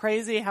it's just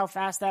crazy how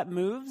fast that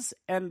moves.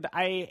 And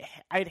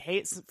I'd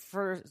hate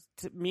for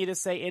me to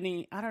say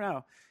I don't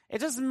know.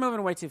 It's just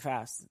moving way too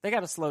fast. They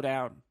got to slow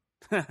down.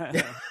 Pick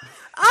the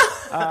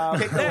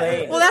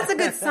lane. Well, that's a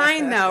good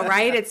sign, though,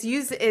 right?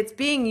 It's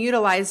being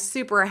utilized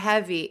super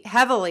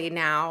heavily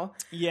now.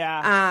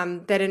 Yeah.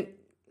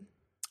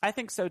 I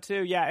think so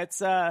too. Yeah,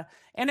 it's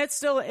and it's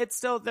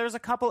still there's a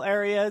couple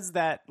areas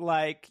that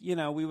like,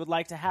 we would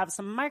like to have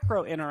some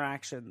micro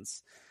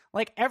interactions.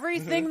 Like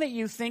everything that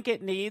you think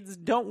it needs,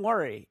 don't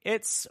worry.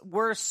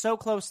 We're so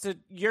close to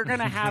you're going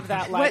to have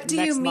that like What do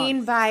you next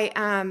mean month.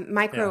 by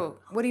micro?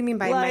 Yeah. What do you mean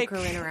by like,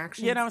 micro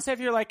interactions? Say if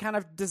you're like kind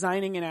of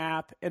designing an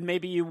app and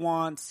maybe you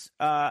want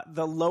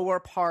the lower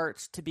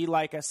part to be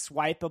like a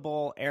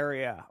swipeable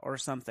area or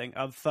something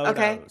of photos.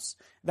 Okay.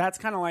 That's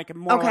kind of like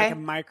like a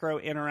micro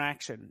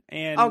interaction.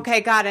 And okay,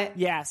 got it.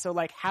 Yeah, so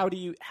like how do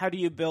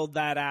you build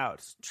that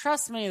out?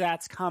 Trust me,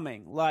 that's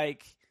coming.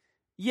 Like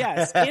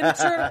yes,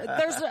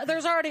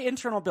 there's already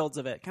internal builds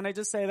of it. Can I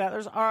just say that?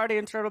 There's already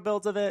internal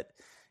builds of it.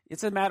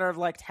 It's a matter of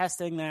like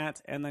testing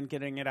that and then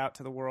getting it out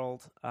to the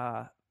world,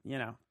 But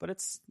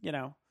it's,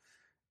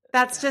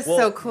 That's just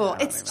so cool.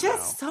 I It's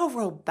just so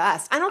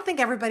robust. I don't think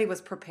everybody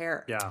was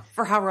prepared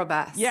for how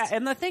robust. Yeah,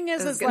 and the thing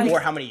is like, more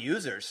how many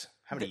users?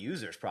 How many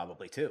users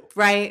probably too?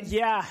 Right.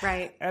 Yeah.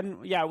 Right. And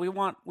we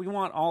want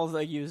all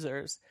the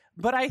users.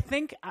 But I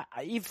think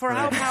for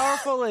how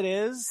powerful it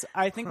is,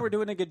 I think we're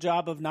doing a good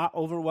job of not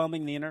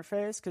overwhelming the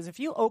interface. Because if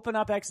you open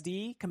up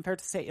XD compared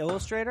to say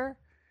Illustrator,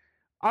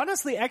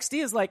 honestly,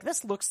 XD is like,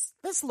 this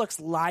looks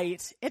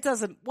light. It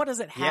doesn't. What does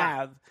it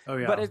have? Oh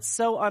yeah. But it's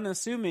so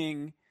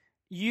unassuming.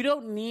 You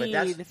don't need.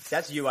 But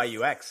that's UI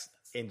UX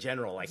in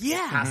general. Like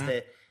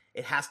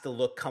it has to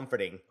look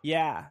comforting.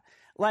 Yeah.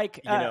 Like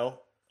you know.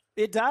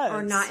 It does.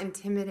 Or not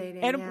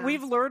intimidating. And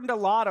we've learned a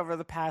lot over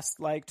the past,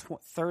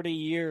 30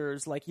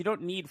 years. Like, you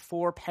don't need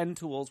 4 pen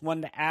tools,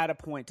 one to add a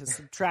point, to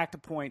subtract a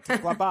point, to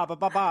blah, blah, blah,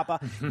 blah, blah, blah.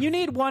 You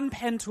need one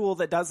pen tool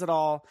that does it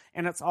all,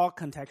 and it's all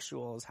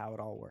contextual is how it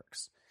all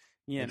works.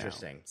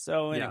 Interesting.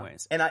 So,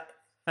 anyways. And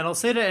I'll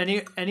say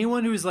to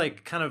anyone who's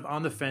like kind of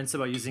on the fence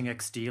about using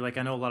XD, like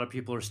I know a lot of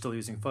people are still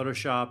using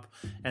Photoshop,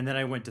 and then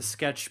I went to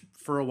Sketch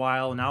for a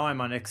while. Now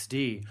I'm on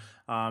XD.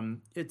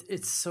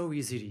 It's so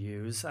easy to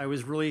use. I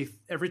was really,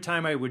 every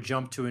time I would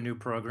jump to a new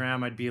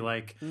program, I'd be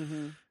like,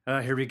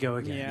 here we go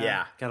again.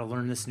 Yeah. Got to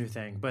learn this new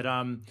thing. But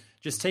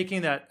just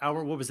taking that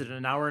hour, what was it,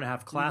 an hour and a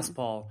half class,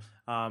 Paul,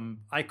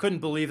 I couldn't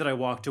believe that I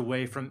walked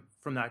away from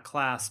that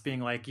class being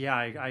like,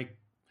 I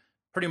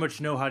pretty much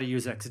know how to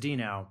use XD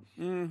now.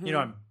 You know,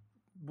 I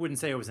wouldn't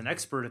say I was an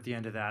expert at the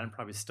end of that, and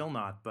probably still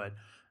not, but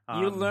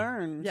you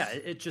learned. Yeah,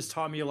 it just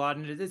taught me a lot,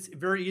 and it's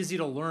very easy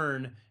to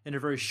learn in a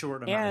very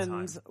short amount of time.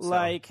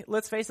 And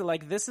let's face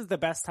it, this is the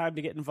best time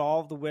to get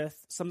involved with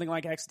something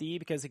like XD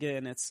because,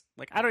 again, it's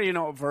like, I don't even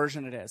know what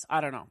version it is. I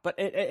don't know, but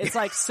it's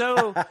like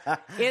so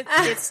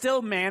it's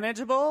still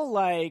manageable.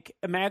 Like,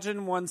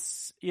 imagine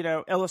once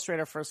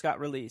Illustrator first got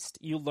released,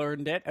 you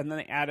learned it, and then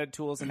they added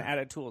tools and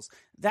added tools.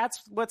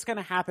 That's what's going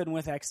to happen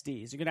with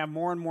XDs. You're going to have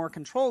more and more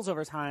controls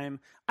over time.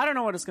 I don't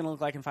know what it's going to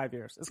look like in 5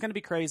 years. It's going to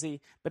be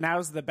crazy, but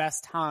now's the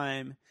best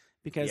time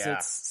because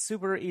it's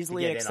super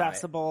easily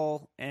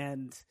accessible.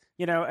 And,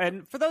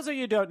 and for those of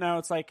you who don't know,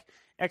 it's like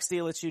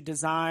XD lets you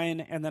design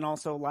and then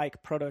also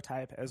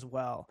prototype as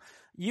well.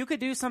 You could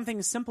do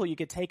something simple. You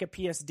could take a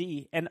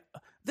PSD, and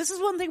this is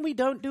one thing we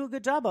don't do a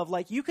good job of.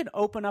 Like, you can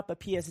open up a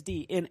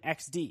PSD in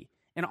XD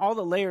and all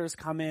the layers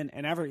come in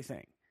and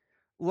everything.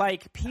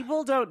 Like,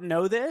 people don't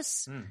know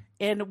this,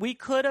 and we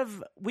could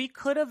have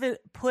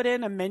put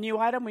in a menu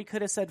item. We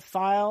could have said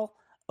File,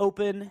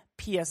 Open,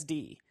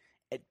 PSD,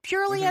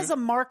 purely as a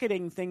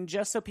marketing thing,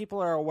 just so people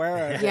are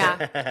aware of it.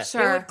 Yeah,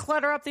 sure. It would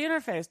clutter up the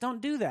interface.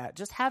 Don't do that.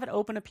 Just have it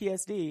open a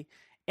PSD,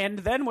 and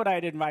then what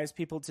I'd advise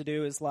people to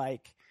do is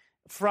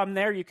from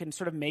there you can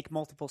sort of make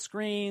multiple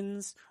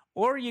screens.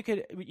 Or you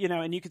could,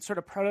 and you could sort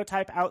of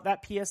prototype out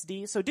that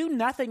PSD. So do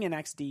nothing in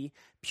XD,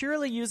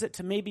 purely use it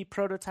to maybe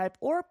prototype,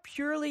 or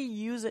purely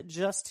use it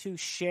just to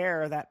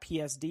share that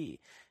PSD.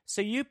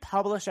 So you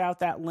publish out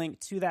that link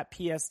to that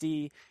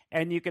PSD,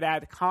 and you could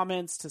add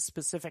comments to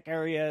specific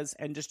areas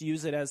and just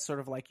use it as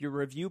sort of like your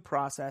review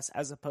process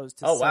as opposed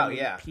to sending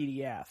a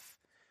PDF.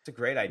 It's a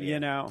great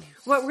idea.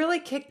 What really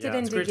kicked it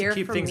into gear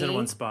keep for things me in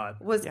one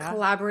spot. was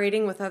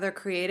collaborating with other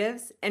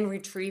creatives and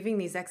retrieving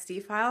these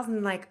XD files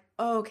and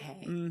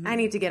okay, I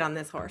need to get on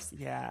this horse.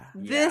 Yeah.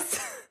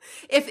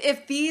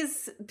 If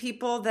these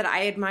people that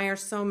I admire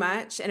so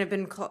much and have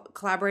been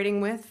collaborating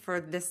with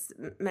for this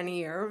many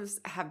years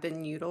have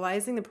been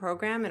utilizing the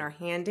program and are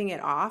handing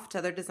it off to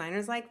other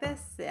designers like this,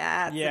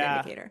 that's an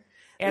indicator.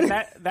 And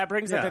that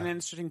brings up an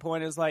interesting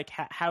point is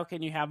how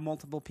can you have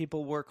multiple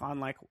people work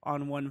on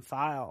on one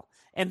file?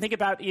 And think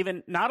about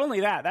even not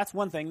only that's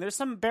one thing. There's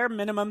some bare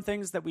minimum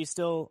things that we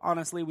still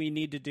honestly we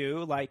need to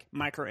do, like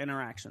micro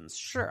interactions.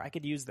 Sure, I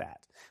could use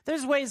that.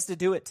 There's ways to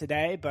do it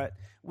today, but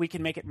we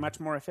can make it much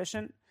more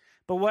efficient.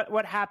 But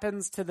what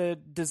happens to the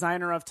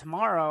designer of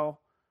tomorrow?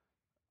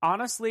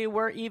 Honestly,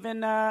 we're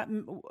even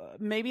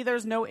maybe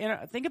there's no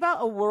think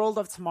about a world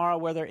of tomorrow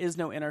where there is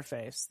no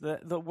interface.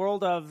 The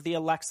world of the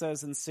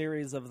Alexas and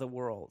Siris of the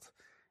world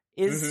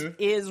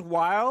is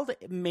wild.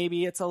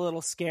 Maybe it's a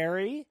little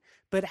scary,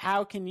 but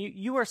how can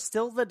you are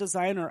still the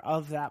designer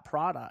of that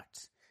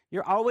product.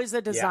 You're always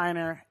a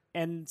designer,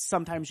 and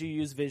sometimes you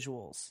use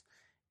visuals.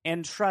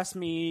 And trust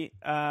me,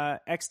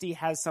 XD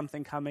has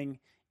something coming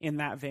in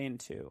that vein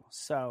too.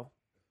 So.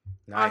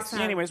 Nice.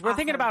 Awesome. Anyways, we're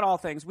thinking about all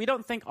things. We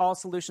don't think all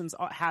solutions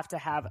have to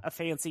have a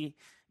fancy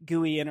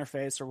GUI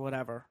interface or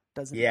whatever.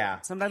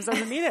 Sometimes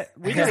doesn't need it.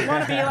 We just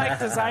want to be like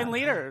design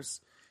leaders.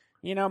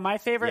 My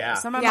favorite,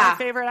 some of my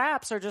favorite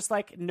apps are just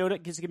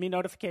just give me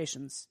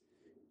notifications.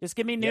 Just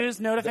give me news,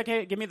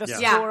 give me the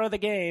score of the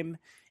game,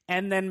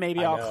 and then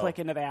maybe I'll click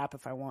into the app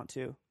if I want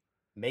to.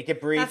 Make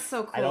it brief. That's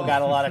so cool. I don't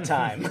got a lot of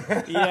time.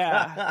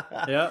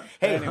 Yeah.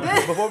 Hey,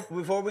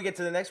 before we get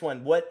to the next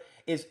one, what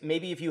is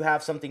maybe if you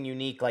have something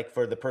unique,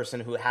 for the person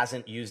who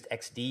hasn't used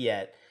XD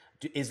yet,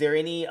 is there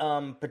any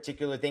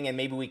particular thing, and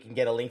maybe we can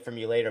get a link from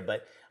you later,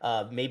 but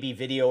maybe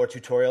video or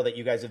tutorial that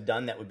you guys have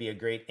done that would be a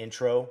great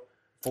intro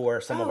for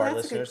some of our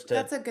listeners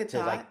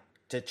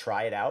to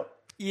try it out?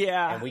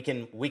 Yeah. And we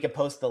can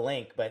post the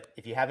link, but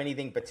if you have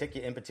anything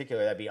in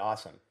particular, that'd be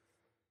awesome.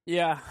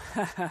 Yeah.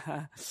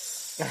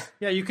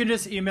 Yeah, you can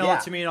just email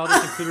it to me and I'll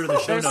just include it in the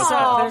show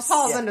notes.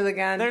 Paul's under the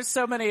gun. There's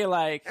so many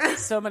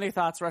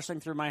thoughts rushing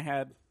through my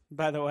head,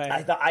 by the way.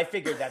 I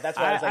figured that. That's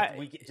why I was like,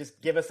 we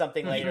just give us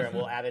something later and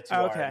we'll add it to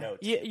our notes.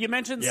 You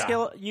mentioned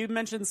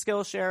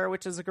Skillshare,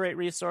 which is a great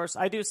resource.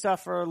 I do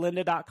stuff for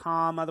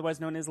lynda.com, otherwise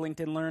known as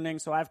LinkedIn Learning,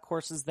 so I have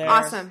courses there.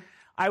 Awesome.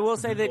 I will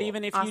say that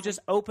even if you just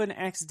open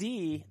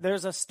XD,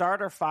 there's a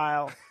starter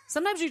file.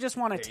 Sometimes you just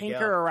want to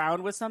tinker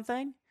around with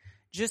something.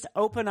 Just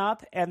open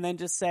up and then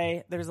just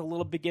say there's a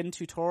little begin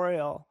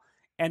tutorial,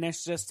 and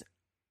it's just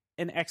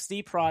an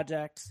XD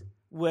project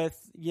with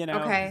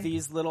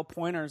these little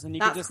pointers, and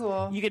you can just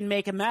you can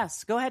make a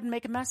mess. Go ahead and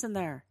make a mess in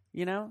there.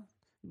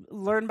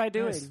 Learn by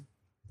doing. Nice.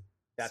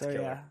 That's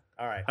killer. Yeah.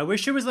 All right. I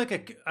wish it was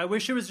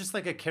just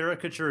like a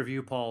caricature of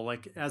you, Paul,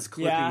 like as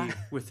Clippy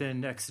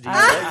within XD.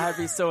 I'd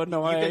be so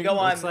annoying. You can go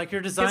on. It's like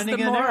you're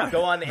designing an era.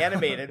 Go on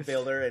Animated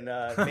Builder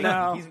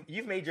and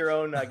you've made your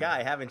own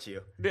guy, haven't you?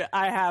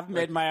 I have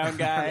made my own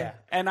guy,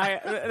 and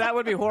that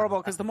would be horrible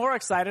because the more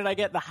excited I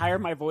get, the higher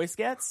my voice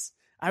gets.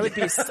 I would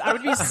be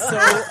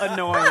so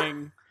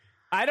annoying.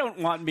 I don't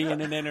want me in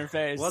an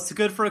interface. Well, it's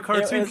good for a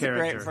cartoon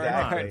character.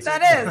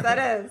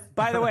 That is.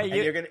 By the way,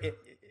 you're gonna.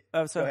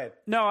 Go ahead.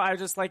 No, I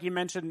was just like you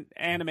mentioned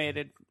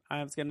animated.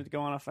 I was going to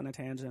go off on a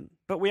tangent,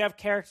 but we have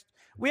character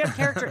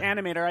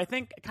animator. I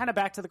think kind of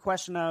back to the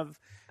question of,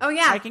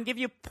 I can give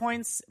you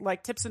points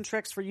like tips and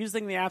tricks for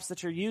using the apps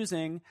that you're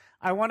using.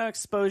 I want to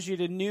expose you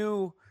to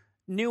new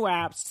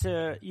apps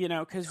to,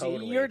 because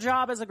your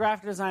job as a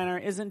graphic designer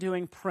isn't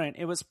doing print.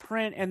 It was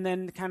print and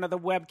then kind of the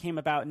web came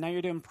about. And now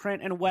you're doing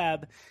print and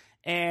web.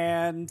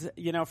 And,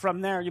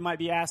 from there you might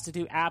be asked to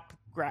do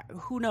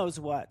who knows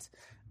what.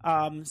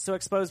 So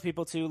expose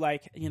people to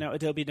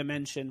Adobe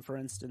Dimension, for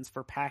instance,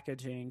 for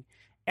packaging,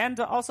 and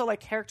also like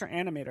character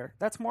animator.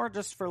 That's more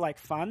just for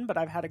fun, but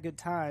I've had a good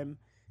time.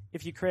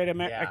 If you create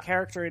a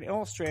character in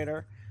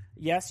Illustrator,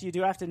 yes, you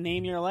do have to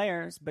name your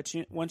layers, but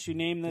once you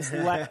name this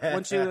layer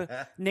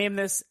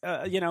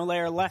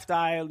left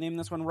eye, name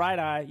this one right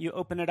eye, you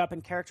open it up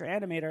in Character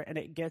Animator, and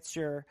it gets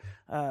your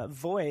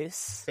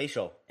voice,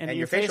 facial, and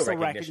your facial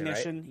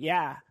recognition. Right?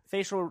 Yeah,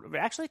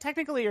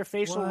 technically your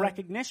facial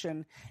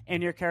recognition,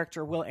 and your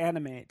character will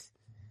animate.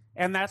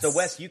 And that's so.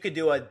 Wes, you could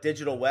do a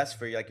digital Wes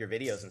for your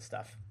videos and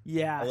stuff.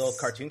 Yeah, a little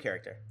cartoon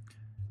character.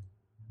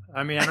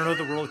 I mean, I don't know if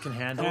the world can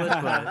handle it,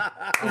 but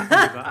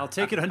I'll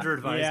take it under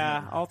advisement.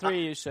 Yeah, all three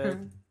of you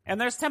should.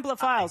 And there's template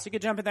files. You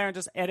could jump in there and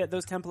just edit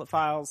those template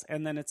files,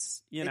 and then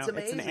it's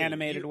it's an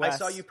animated Wes. I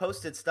saw you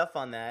posted stuff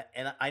on that,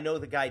 and I know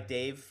the guy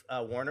Dave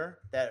Warner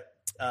that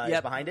is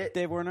behind it.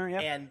 Dave Warner,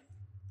 yeah. And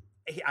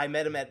I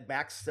met him at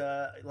Max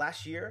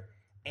last year,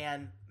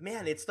 and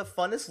man, it's the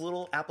funnest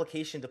little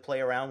application to play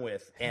around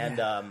with,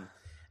 and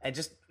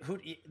just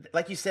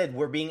like you said,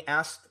 we're being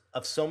asked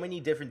of so many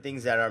different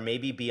things that are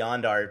maybe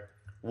beyond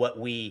what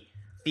we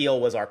feel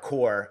was our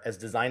core as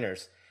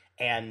designers,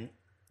 and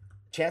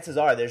chances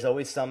are there's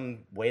always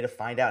some way to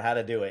find out how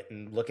to do it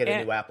and look at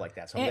a new app like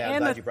that. So I'm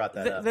glad you brought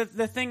that up.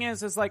 The thing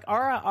is like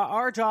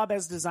our job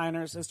as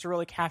designers is to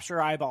really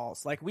capture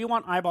eyeballs. Like we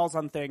want eyeballs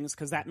on things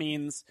because that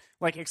means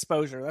like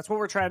exposure. That's what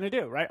we're trying to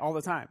do, right? All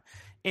the time.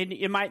 And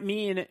it might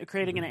mean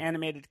creating an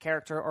animated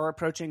character or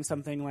approaching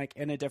something like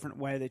in a different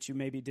way that you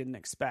maybe didn't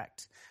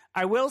expect.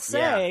 I will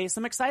say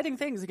some exciting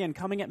things again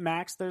coming at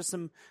Max.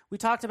 We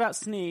talked about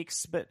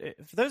sneaks, but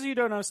for those of you who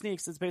don't know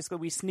sneaks, it's basically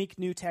we sneak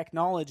new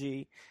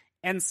technology.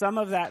 And some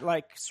of that,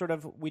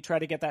 we try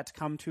to get that to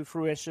come to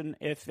fruition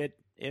if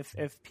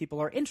people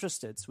are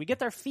interested. So we get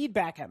their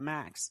feedback at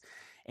Max.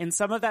 And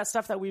some of that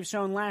stuff that we've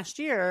shown last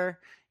year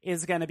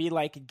is going to be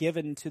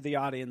given to the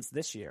audience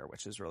this year,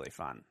 which is really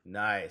fun.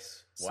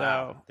 Nice.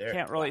 Wow. So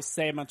can't really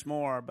say much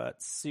more,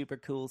 but super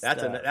cool stuff.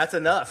 That's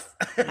enough.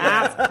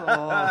 That's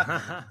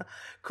cool.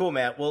 Cool,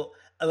 man. Well,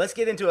 let's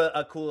get into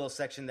a cool little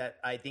section that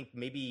I think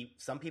maybe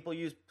some people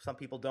use, some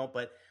people don't,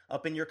 but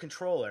up in your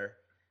controller,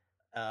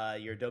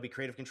 your Adobe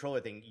Creative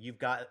Controller thing, you've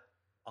got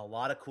a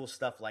lot of cool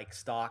stuff like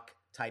stock,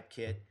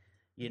 Typekit,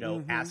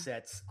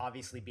 assets.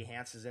 Obviously,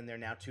 Behance is in there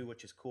now too,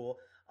 which is cool.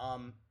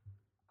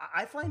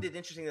 I find it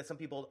interesting that some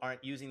people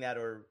aren't using that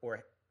or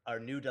are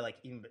new to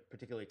even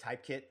particularly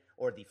Typekit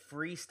or the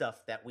free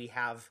stuff that we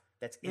have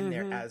that's in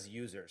there as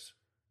users.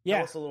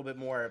 Tell us a little bit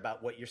more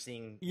about what you're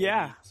seeing.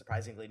 Yeah,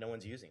 surprisingly, no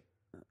one's using.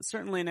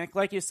 Certainly, Nick.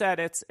 Like you said,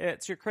 it's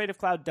your Creative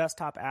Cloud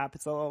desktop app.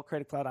 It's a little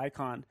Creative Cloud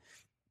icon.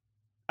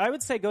 I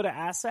would say go to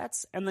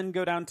assets and then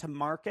go down to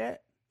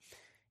market.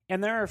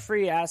 And there are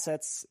free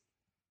assets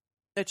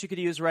that you could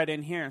use right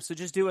in here. So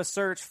just do a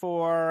search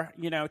for,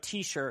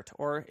 t-shirt,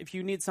 or if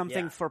you need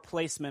something for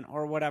placement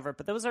or whatever.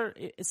 But those are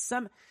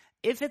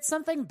if it's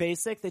something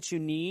basic that you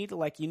need,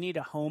 like you need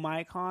a home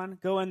icon,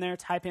 go in there,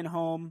 type in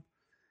home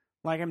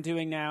like I'm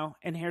doing now.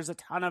 And here's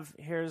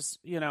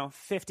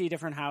 50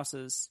 different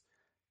houses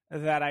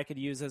that I could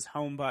use as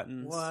home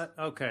buttons. What?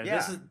 Okay.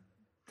 Yeah.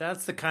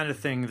 That's the kind of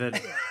thing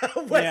that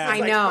I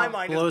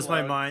know blows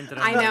my mind.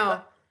 I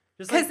know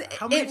Just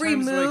how many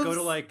times do I go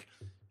to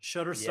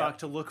Shutterstock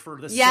to look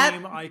for the Yep.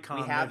 same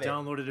icon. We have I've it,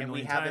 downloaded a and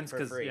we million have it times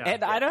for free. yeah.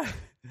 And I don't,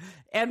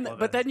 Love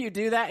but it. then you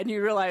do that and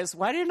you realize,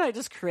 why didn't I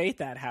just create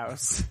that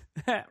house?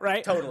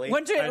 Right? Totally.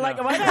 Wouldn't you, I like,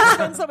 know. why did I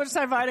spend so much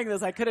time finding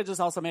this? I could have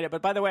just also made it.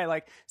 But by the way,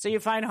 like, so you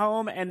find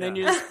home and then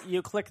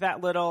you click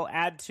that little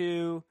add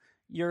to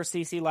your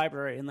CC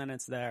library and then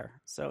it's there.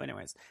 So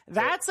anyways,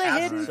 that's a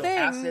hidden thing.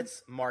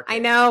 Assets market. I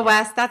know,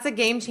 Wes. That's a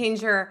game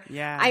changer.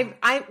 Yeah.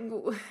 I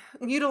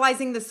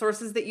utilizing the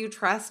sources that you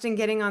trust and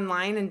getting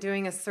online and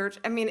doing a search.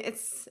 I mean,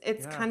 it's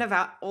kind of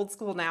old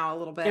school now a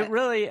little bit. It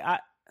really, I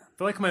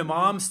feel like my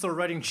mom's still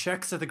writing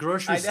checks at the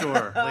grocery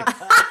store. Like,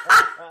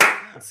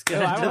 let's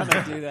get I into want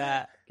to do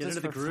that. Get just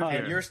into the for group fun. here.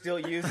 And you're still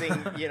using,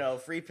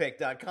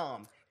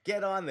 freepick.com.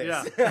 Get on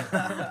this.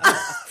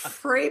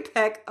 Free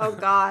pick. Oh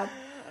God.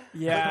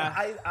 Yeah.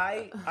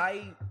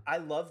 I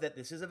love that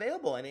this is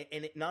available, and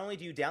it not only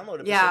do you download it,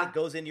 but Yeah. then it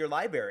goes into your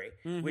library,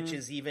 which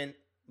is even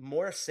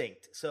more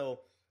synced.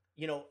 So,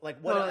 like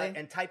what Totally.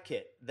 and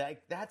Typekit,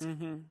 that's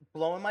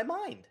blowing my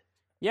mind.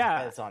 Yeah.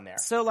 that it's on there.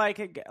 So like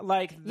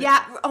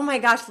Yeah. Oh my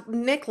gosh.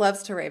 Nick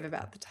loves to rave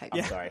about the type.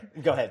 I'm sorry.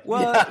 Go ahead.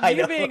 Well, Yeah, I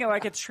you know. being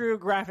like a true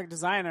graphic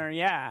designer,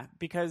 yeah,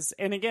 because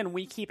and again,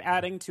 we keep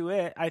adding to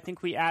it. I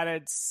think we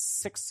added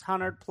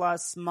 600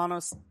 plus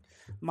monospaced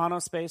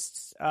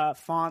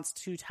fonts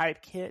to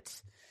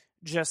Typekit.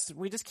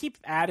 We just keep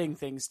adding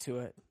things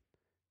to it.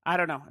 I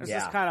don't know. It's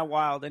just kind of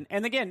wild.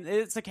 And again,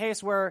 it's a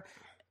case where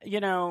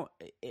you'll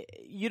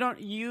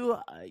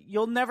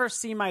never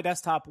see my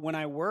desktop when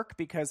I work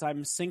because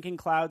I'm syncing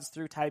clouds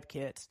through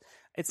Typekit.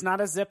 It's not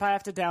a zip I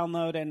have to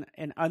download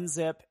and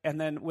unzip and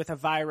then with a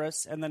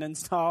virus and then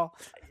install.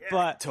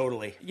 But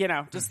Totally.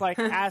 just like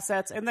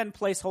assets and then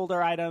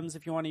placeholder items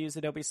if you want to use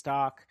Adobe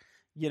stock.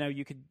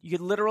 You could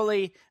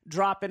literally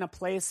drop in a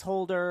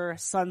placeholder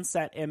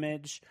sunset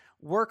image,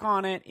 work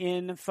on it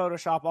in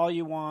Photoshop all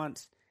you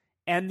want,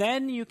 and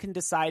then you can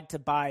decide to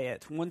buy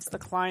it. Once the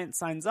client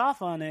signs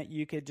off on it,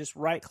 you could just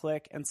right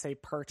click and say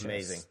purchase.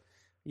 Amazing.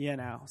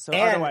 So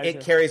And otherwise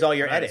it carries all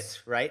your Nice.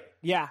 edits, right?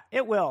 yeah,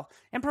 it will.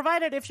 And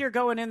provided if you're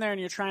going in there and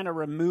you're trying to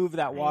remove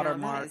that know,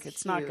 watermark, that is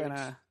it's not huge.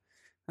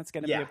 that's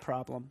gonna Yeah. be a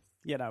problem.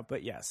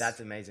 But yes.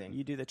 That's amazing.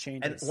 You do the And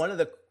changes. one of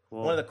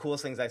the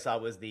coolest things I saw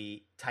was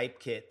the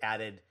Typekit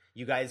added.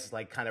 You guys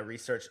like kind of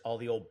researched all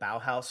the old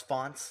Bauhaus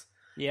fonts.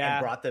 Yeah.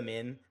 And brought them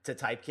in to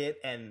Typekit,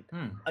 and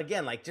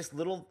again, like just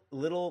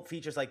little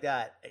features like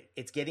that.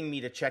 It's getting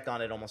me to check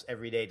on it almost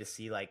every day to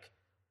see like,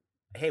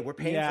 hey, we're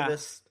paying for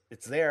this.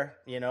 It's there,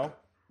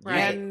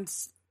 Right. And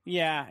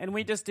and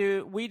we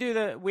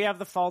have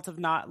the fault of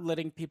not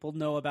letting people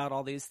know about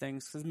all these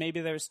things because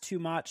maybe there's too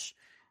much.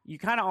 You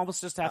kind of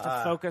almost just have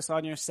to focus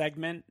on your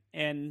segment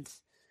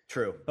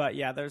True. but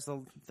yeah, there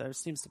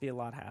seems to be a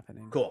lot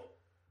happening. Cool.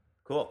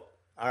 All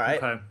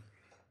right. Okay.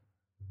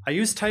 I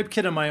use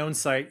Typekit on my own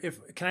site.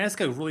 Can I ask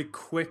a really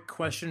quick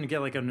question to get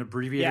like an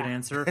abbreviated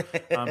answer?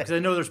 Because I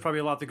know there's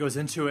probably a lot that goes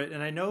into it,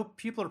 and I know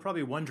people are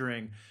probably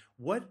wondering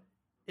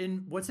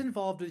what's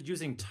involved with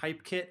using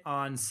Typekit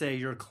on, say,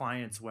 your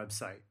client's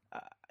website.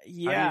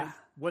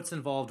 What's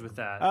involved with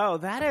that? Oh,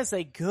 that is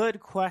a good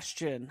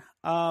question.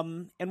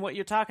 And what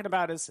you're talking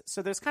about is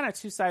so there's kind of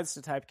two sides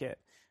to Typekit.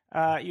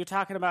 You're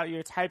talking about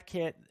your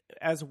Typekit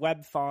as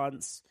web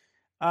fonts.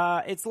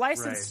 It's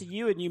licensed to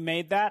you and you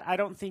made that. I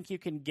don't think you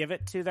can give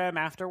it to them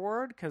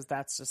afterward because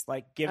that's just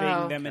like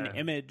giving them an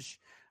image.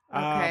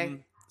 Okay.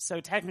 So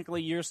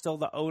technically you're still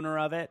the owner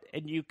of it.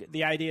 And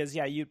the idea is,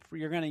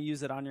 you're going to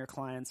use it on your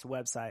client's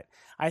website.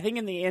 I think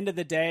in the end of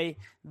the day,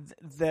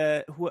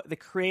 the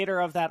creator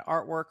of that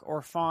artwork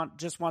or font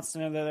just wants to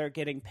know that they're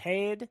getting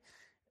paid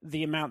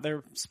the amount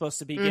they're supposed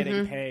to be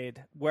getting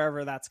paid,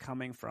 wherever that's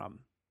coming from.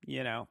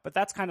 But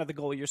that's kind of the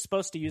goal. You're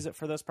supposed to use it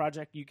for those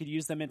projects. You could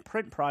use them in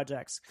print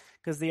projects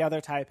because the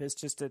other type is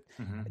just to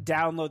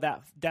download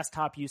that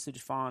desktop usage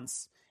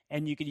fonts,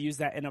 and you could use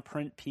that in a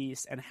print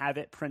piece and have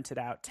it printed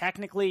out.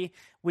 Technically,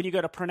 when you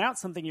go to print out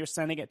something, you're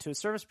sending it to a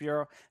service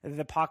bureau.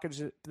 The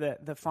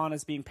font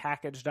is being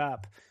packaged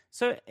up,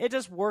 so it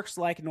just works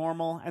like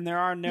normal, and there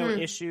are no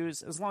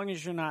issues as long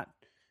as you're not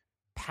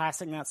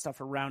passing that stuff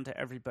around to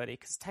everybody.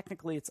 Because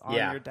technically, it's on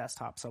your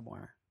desktop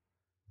somewhere.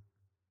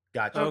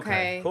 Gotcha.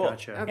 Okay. Cool.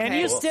 Gotcha. Okay. And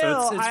you So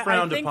still, it's I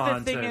frowned think upon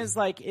the thing to- is,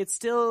 like, it's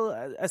still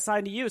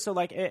assigned to you. So,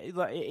 like,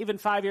 even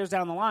 5 years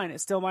down the line,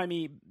 it still might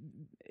be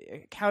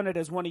counted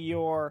as one of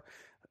your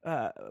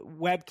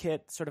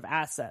WebKit sort of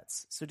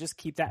assets. So just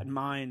keep that in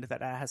mind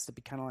that has to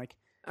be kind of like,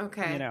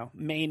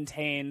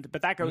 maintained.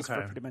 But that goes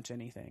for pretty much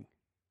anything.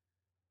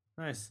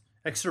 Nice.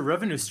 Extra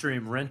revenue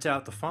stream, rent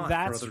out the font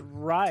That's for other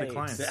right. to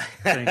clients.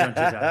 Don't do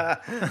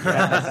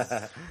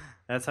that.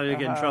 That's how you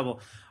get in trouble.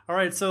 All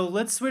right, so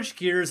let's switch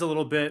gears a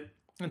little bit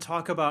and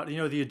talk about,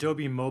 the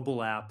Adobe mobile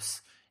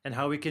apps and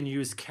how we can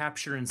use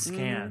capture and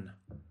scan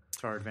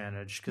to our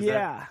advantage. Because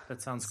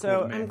that sounds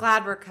cool to me. I'm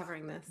glad we're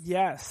covering this.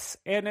 Yes,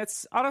 and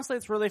it's honestly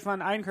really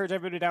fun. I encourage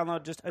everybody to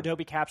download just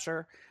Adobe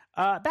Capture.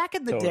 Back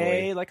in the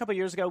day, like a couple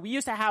years ago, we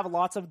used to have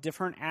lots of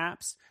different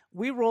apps.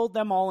 We rolled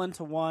them all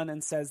into one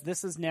and says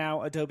this is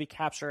now Adobe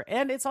Capture.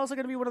 And it's also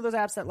going to be one of those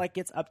apps that like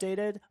gets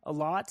updated a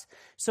lot.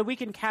 So we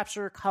can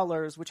capture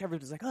colors, which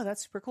everybody's like, oh,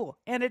 that's super cool.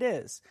 And it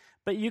is.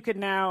 But you can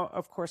now,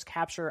 of course,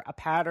 capture a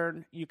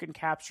pattern. You can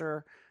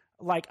capture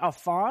like a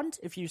font.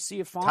 If you see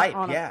a font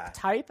a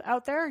type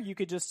out there, you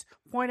could just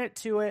point it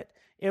to it.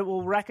 It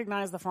will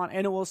recognize the font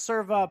and it will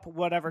serve up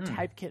whatever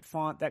typekit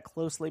font that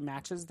closely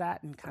matches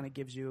that and kind of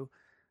gives you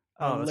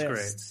that's list.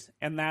 great.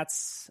 And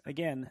that's,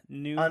 again,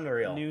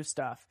 Unreal. new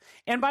stuff.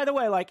 And by the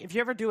way, like if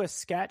you ever do a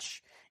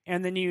sketch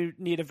and then you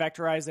need to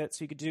vectorize it,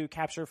 so you could do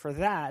capture for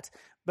that,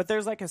 but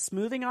there's like a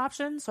smoothing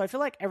option. So I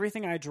feel like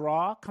everything I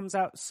draw comes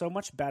out so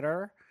much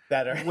better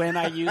when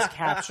I use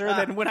capture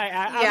than when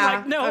I'm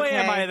like, no way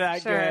am I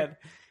that good.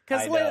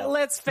 Because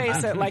let's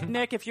face it, like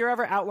Nick, if you're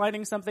ever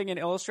outlining something in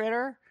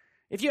Illustrator,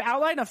 if you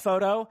outline a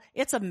photo,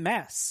 it's a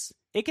mess.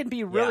 It can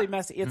be really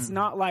messy. It's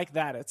not like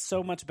that. It's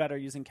so much better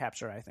using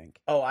Capture, I think.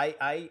 Oh,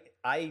 I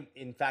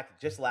in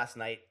fact, just last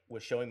night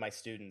was showing my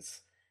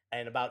students,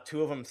 and about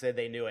 2 of them said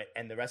they knew it,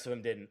 and the rest of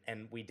them didn't.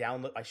 And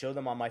I showed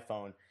them on my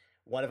phone.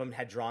 One of them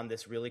had drawn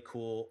this really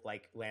cool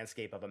like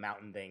landscape of a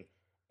mountain thing,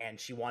 and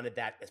she wanted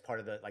that as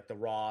part of the like the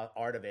raw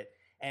art of it.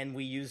 And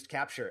we used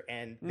Capture,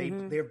 and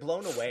they're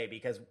blown away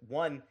because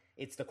one,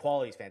 it's the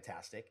quality is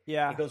fantastic.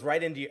 Yeah, it goes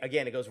right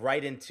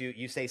into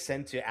you say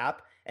send to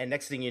app. And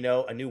next thing you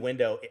know, a new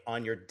window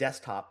on your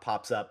desktop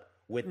pops up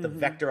with the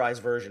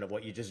vectorized version of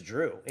what you just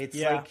drew. It's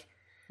like,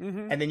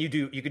 and then you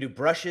could do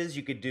brushes.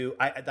 You could do,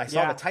 I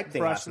saw the type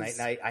thing last night,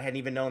 and I hadn't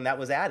even known that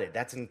was added.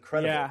 That's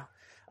incredible. Yeah.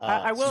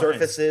 I will.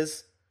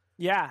 Surfaces.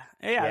 Yeah.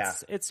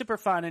 It's super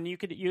fun. And you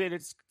could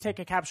take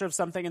a capture of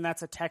something and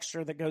that's a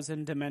texture that goes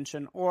in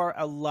Dimension or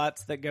a LUT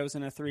that goes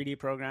in a 3D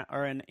program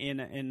or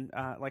in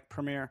like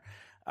Premiere.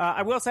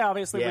 I will say,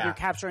 obviously, when you're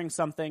capturing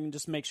something,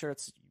 just make sure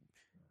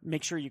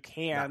you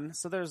can. Yeah.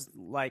 So there's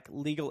like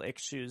legal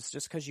issues.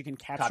 Just because you can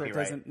capture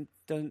it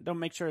don't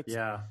make sure it's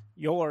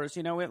yours.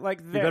 You know, you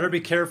better be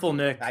careful,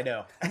 Nick. I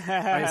know.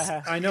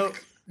 I know.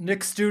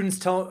 Nick's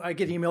students I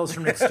get emails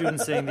from Nick's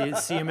students saying they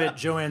see him at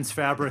Joann's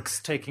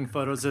Fabrics taking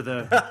photos of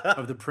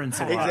the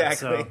prints a lot.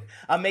 Exactly. So.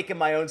 I'm making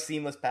my own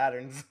seamless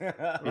patterns.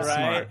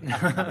 Right.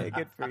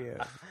 Good for you.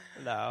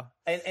 No.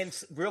 And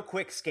real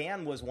quick,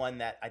 Scan was one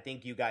that I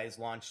think you guys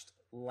launched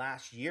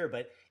last year,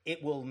 but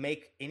it will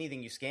make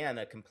anything you scan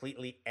a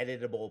completely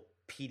editable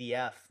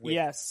PDF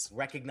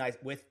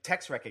with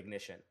text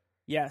recognition.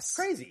 Yes.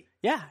 Crazy.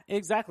 Yeah,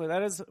 exactly.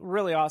 That is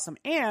really awesome.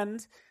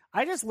 And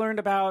I just learned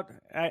about,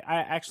 I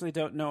actually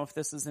don't know if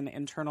this is an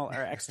internal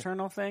or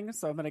external thing,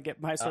 so I'm going to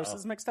get my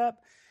sources mixed up.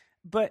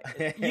 But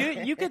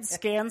you could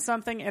scan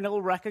something and it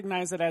will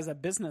recognize it as a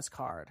business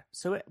card.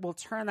 So it will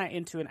turn that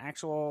into an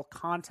actual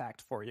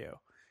contact for you.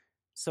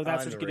 So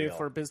that's what you can do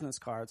for business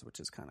cards, which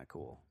is kind of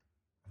cool.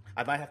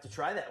 I might have to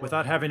try that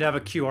without having to have a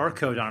QR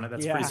code on it.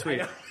 That's pretty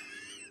sweet.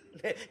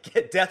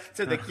 Get death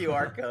to the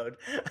QR code.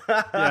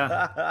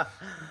 Yeah.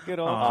 Good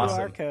old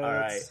QR codes. All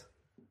right.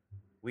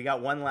 We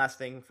got one last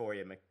thing for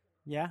you, Mick.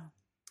 Yeah.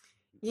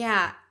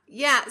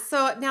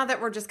 So now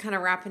that we're just kind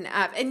of wrapping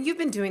up, and you've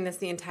been doing this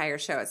the entire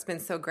show. It's been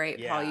so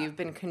great, Paul. You've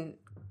been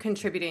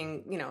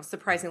contributing,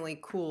 surprisingly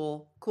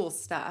cool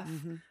stuff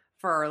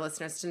for our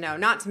listeners to know,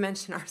 not to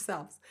mention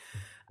ourselves.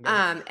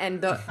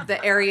 And the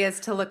areas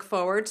to look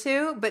forward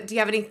to. But do you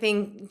have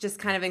anything just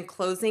kind of in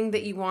closing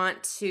that you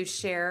want to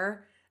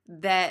share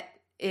that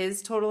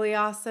is totally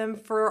awesome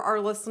for our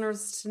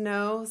listeners to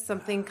know?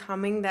 Something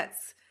coming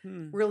that's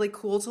really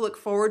cool to look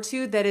forward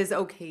to that is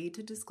okay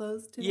to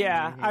disclose to them?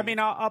 Yeah. I mean,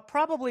 I'll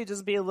probably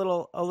just be a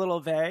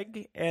little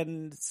vague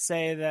and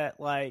say that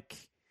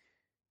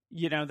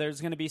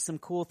there's going to be some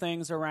cool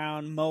things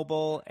around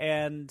mobile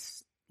and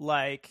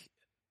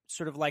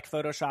sort of like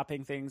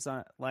photoshopping things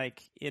on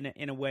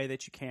in a way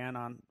that you can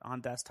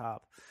on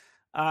desktop.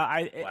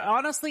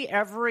 Honestly,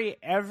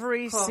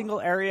 every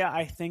single area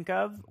I think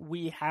of,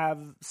 we have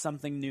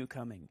something new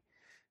coming.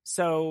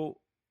 So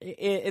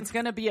it's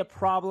going to be a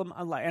problem.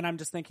 And I'm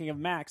just thinking of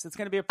Max. It's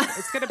going to be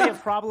a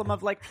problem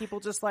of people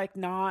just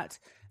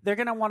they're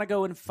going to want to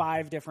go in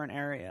 5 different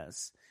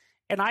areas.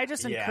 And I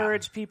just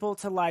encourage people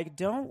to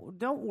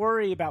don't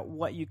worry about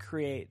what you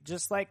create.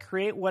 Just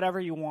create whatever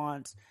you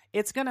want.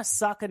 It's going to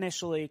suck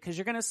initially because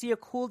you're going to see a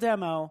cool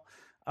demo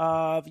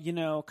of,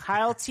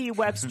 Kyle T.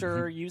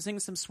 Webster using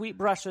some sweet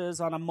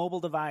brushes on a mobile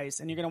device,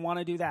 and you're going to want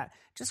to do that.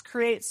 Just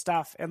create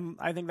stuff, and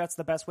I think that's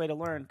the best way to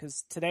learn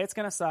because today it's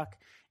going to suck,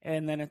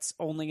 and then it's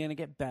only going to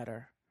get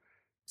better.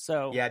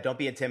 So don't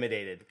be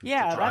intimidated.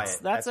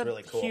 That's a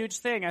really cool. huge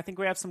thing. I think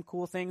we have some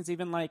cool things,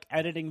 even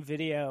editing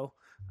video.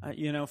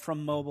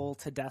 From mobile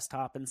to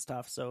desktop and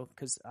stuff. So,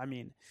 because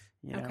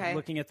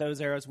looking at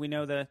those arrows, we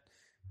know that,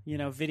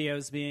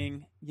 videos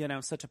being,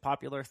 such a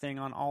popular thing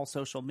on all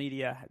social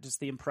media,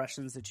 just the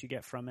impressions that you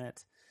get from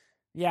it.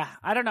 Yeah,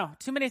 I don't know.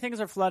 Too many things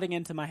are flooding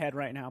into my head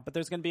right now, but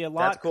there's going to be a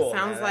lot. That's cool.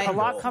 Sounds like a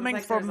lot coming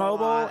for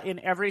mobile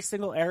in every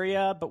single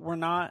area, but we're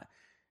not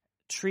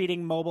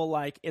treating mobile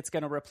like it's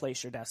going to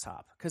replace your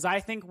desktop. Because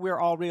I think we're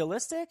all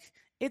realistic.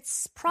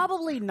 it's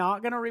probably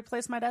not going to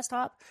replace my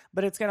desktop,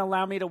 but it's going to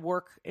allow me to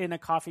work in a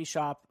coffee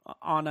shop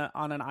on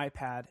an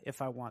iPad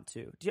if I want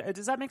to.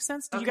 Does that make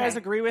sense? Do you guys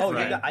agree with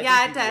me? It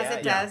does.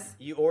 It does.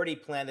 You already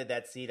planted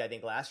that seed, I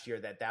think, last year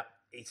that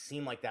it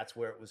seemed like that's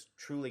where it was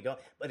truly going.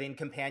 But in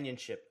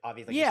companionship,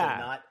 obviously,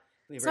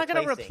 it's not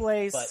going to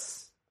replace. But,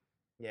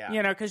 yeah,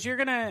 you know, because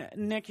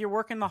Nick, you're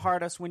working the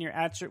hardest when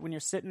you're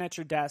sitting at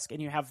your desk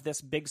and you have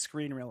this big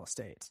screen real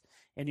estate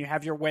and you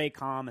have your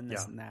Wacom and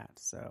this and that.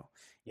 So,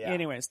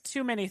 anyways,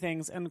 too many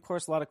things, and of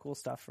course, a lot of cool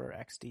stuff for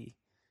XD,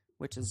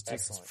 which is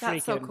just freaking.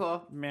 That's so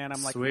cool. Man,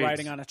 I'm like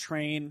riding on a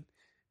train.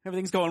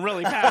 Everything's going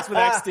really fast with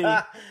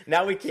XD.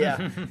 Now we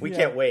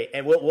can't wait,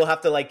 and we'll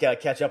have to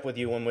catch up with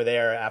you when we're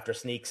there after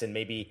Sneaks, and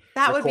maybe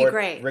would be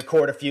great.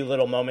 Record a few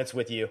little moments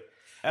with you.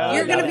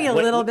 You're going to be a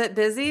little bit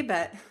busy,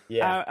 but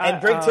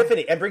and bring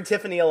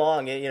Tiffany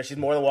along. You know, she's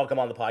more than welcome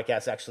on the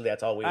podcast. Actually,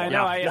 that's all we want. I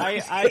know.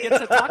 I get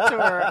to talk to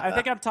her. I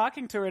think I'm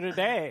talking to her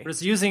today. We're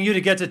just using you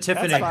to get to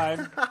Tiffany.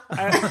 That's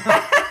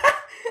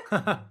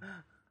fine.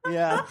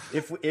 Yeah.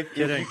 If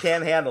you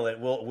can't handle it,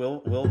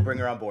 we'll bring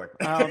her on board.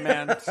 Oh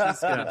man,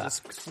 she's gonna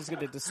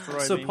destroy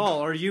me. So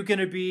Paul, are you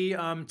gonna be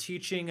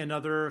teaching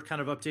another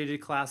kind of updated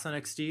class on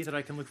XD that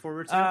I can look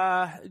forward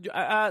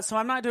to? So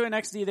I'm not doing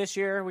XD this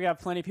year. We have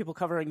plenty of people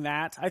covering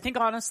that. I think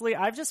honestly,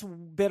 I've just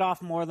bit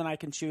off more than I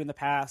can chew in the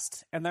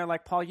past, and they're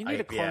like, Paul, you need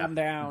to calm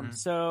down. Mm-hmm.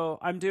 So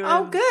I'm doing.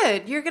 Oh,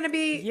 good. You're gonna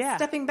be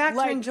stepping back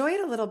to enjoy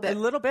it a little bit.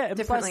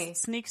 Differently.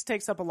 Plus, Sneaks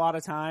takes up a lot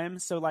of time,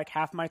 so like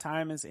half my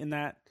time is in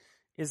that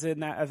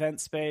event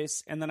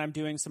space, and then I'm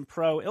doing some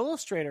pro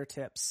Illustrator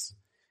tips.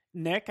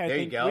 Nick, I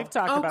think we've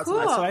talked about some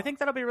of that, so I think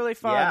that'll be really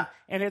fun. Yeah.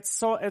 And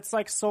it's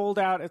like sold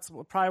out. It's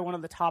probably one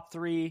of the top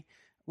 3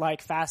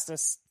 like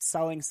fastest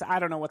selling. I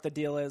don't know what the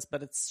deal is,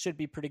 but it should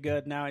be pretty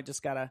good. Now I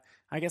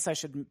guess I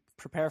should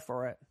prepare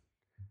for it.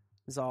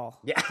 Is all.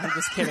 Yeah, I'm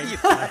just kidding. you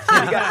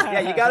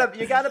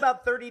got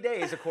about 30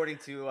 days according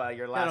to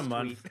your last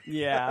tweet.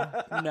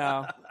 Yeah,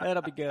 no,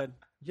 that'll be good.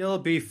 You'll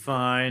be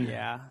fine.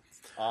 Yeah.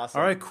 Awesome.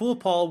 All right, cool,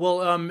 Paul.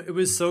 Well, it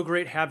was so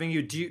great having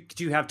you. Do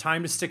you have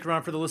time to stick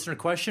around for the listener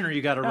question, or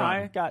you got to run?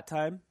 I got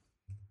time.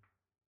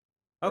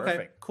 Okay,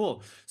 Perfect.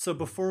 Cool. So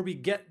before we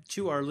get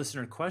to our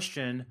listener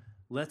question,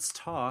 let's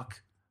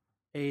talk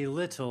a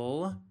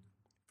little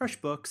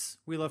FreshBooks.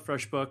 We love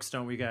FreshBooks,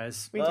 don't we,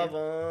 guys? We love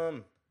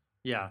them.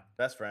 Yeah.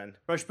 Best friend.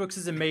 FreshBooks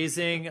is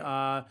amazing.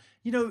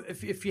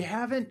 If you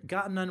haven't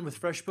gotten on with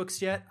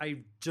FreshBooks yet, I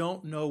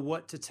don't know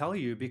what to tell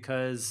you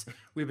because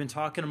we've been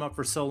talking them up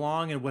for so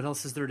long, and what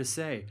else is there to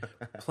say?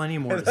 Plenty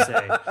more to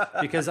say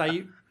because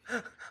I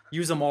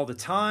use them all the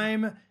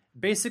time.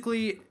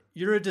 Basically,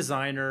 you're a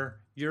designer,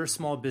 you're a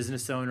small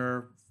business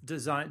owner,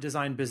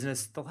 design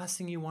business. The last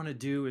thing you want to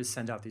do is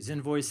send out these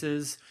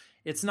invoices.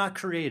 It's not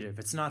creative.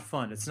 It's not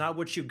fun. It's not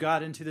what you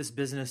got into this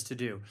business to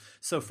do.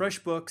 So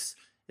FreshBooks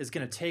is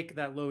going to take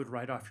that load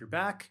right off your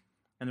back,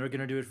 and they're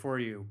going to do it for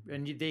you.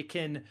 And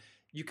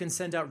you can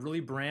send out really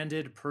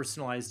branded,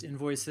 personalized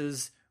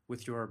invoices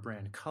with your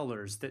brand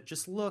colors that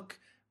just look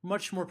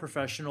much more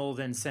professional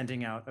than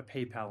sending out a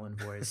PayPal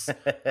invoice.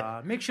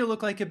 Makes you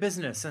look like a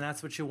business, and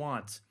that's what you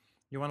want.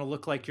 You want to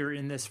look like you're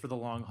in this for the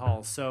long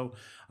haul. So,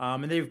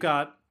 and they've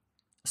got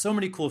so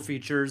many cool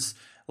features,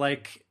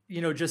 like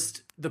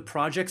just the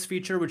projects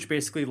feature, which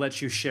basically lets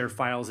you share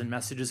files and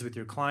messages with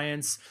your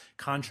clients,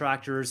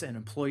 contractors, and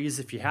employees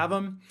if you have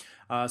them.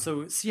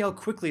 So see how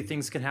quickly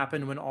things can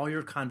happen when all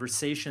your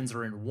conversations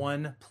are in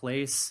one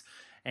place,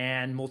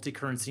 and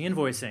multi-currency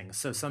invoicing.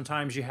 So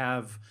sometimes you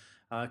have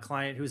a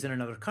client who's in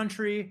another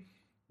country.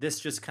 This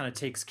just kind of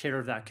takes care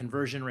of that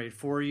conversion rate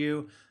for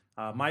you.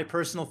 My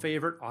personal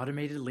favorite,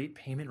 automated late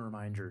payment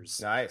reminders.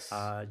 Nice.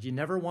 You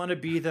never want to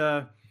be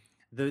the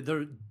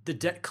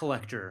debt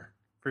collector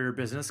for your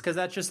business, because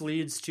that just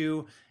leads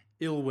to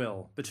ill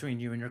will between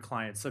you and your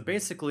clients. So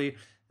basically,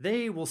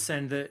 they will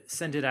send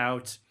it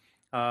out.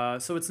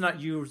 So it's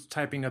not you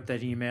typing up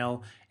that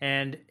email.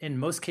 And in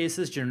most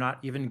cases, you're not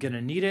even going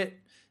to need it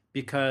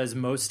because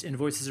most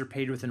invoices are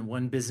paid within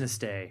 1 business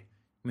day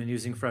when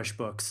using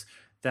FreshBooks.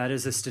 That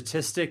is a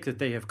statistic that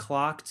they have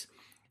clocked,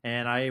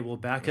 and I will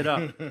back it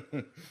up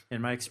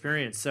in my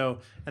experience.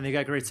 So, and they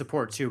got great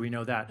support too. We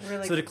know that.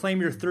 Really so to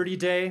claim your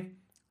 30-day,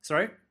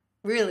 sorry?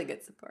 Really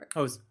good support.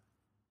 Oh,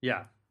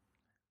 yeah.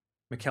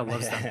 Mikkel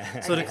loves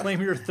them. So to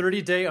claim your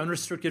 30-day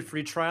unrestricted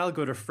free trial,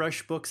 go to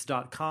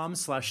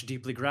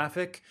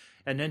freshbooks.com/deeplygraphic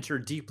and enter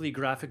Deeply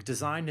Graphic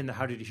Design in the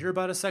How Did You Hear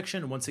About Us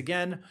section. Once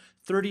again,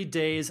 30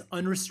 days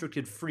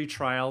unrestricted free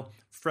trial,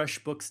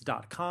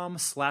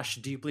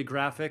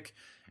 freshbooks.com/deeplygraphic,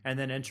 and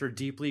then enter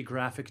Deeply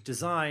Graphic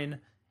Design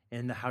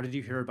in the How Did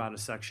You Hear About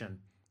Us section.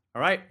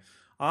 All right,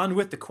 on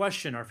with the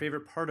question, our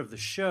favorite part of the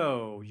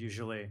show,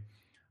 usually.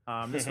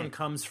 This one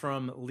comes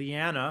from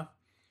Leanna.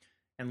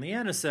 And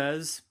Leanna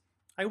says,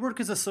 I work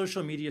as a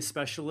social media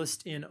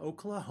specialist in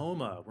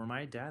Oklahoma, where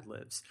my dad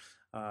lives.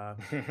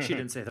 She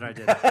didn't say that I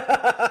did.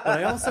 But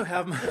I also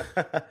have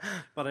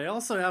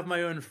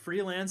my own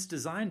freelance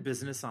design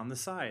business on the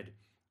side.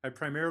 I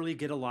primarily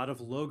get a lot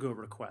of logo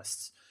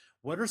requests.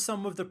 What are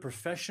some of the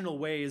professional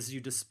ways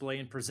you display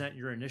and present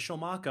your initial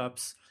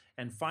mock-ups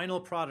and final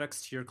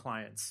products to your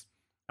clients.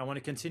 I want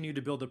to continue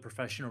to build a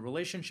professional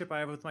relationship I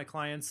have with my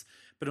clients,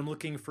 but I'm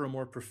looking for a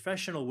more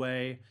professional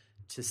way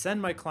to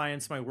send my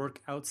clients my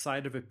work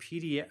outside of a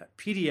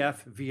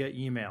PDF via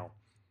email.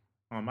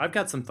 I've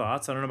got some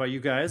thoughts. I don't know about you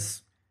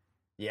guys.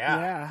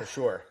 Yeah. For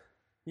sure.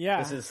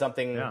 Yeah. This is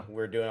something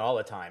we're doing all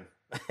the time.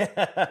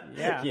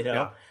 Yeah. You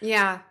know?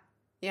 Yeah.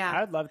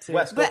 I'd love to.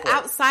 Wes, but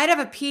outside of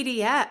a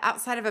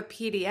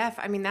PDF,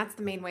 I mean, that's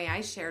the main way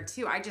I share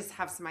too. I just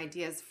have some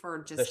ideas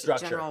for just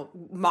general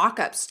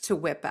mock-ups to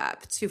whip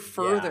up to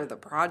further the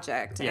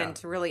project and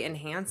to really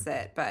enhance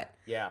it. But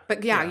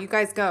you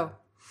guys go.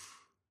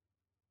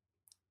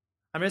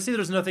 I mean, I see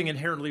there's nothing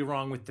inherently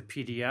wrong with the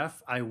PDF.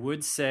 I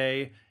would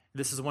say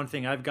this is one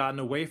thing I've gotten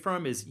away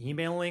from is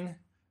emailing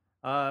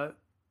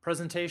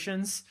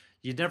presentations.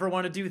 You'd never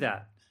want to do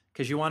that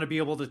because you want to be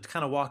able to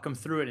kind of walk them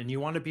through it, and you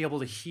want to be able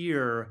to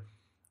hear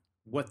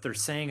what they're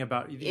saying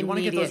about. You want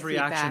to get those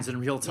reactions in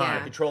real time.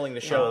 Yeah. Controlling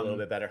the show a little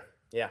bit better.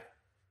 Yeah.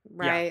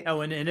 Right. Yeah. Oh,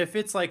 and if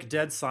it's like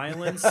dead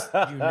silence,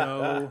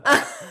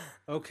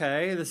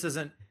 okay, this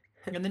isn't,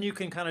 and then you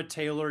can kind of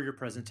tailor your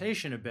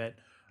presentation a bit.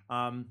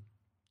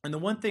 And the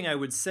one thing I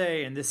would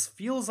say, and this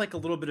feels like a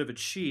little bit of a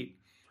cheat,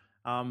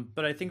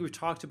 but I think we've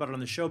talked about it on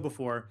the show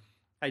before,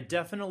 I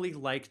definitely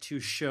like to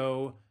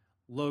show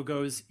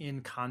logos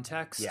in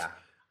context. Yeah.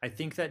 I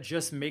think that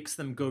just makes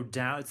them go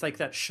down. It's like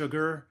that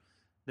sugar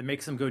that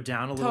makes them go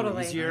down a little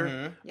easier.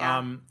 Mm-hmm. Yeah.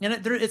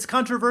 And it's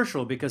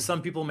controversial because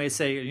some people may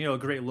say, a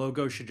great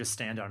logo should just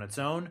stand on its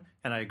own.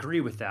 And I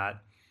agree with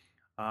that.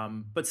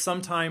 But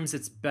sometimes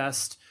it's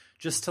best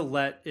just to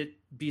let it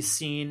be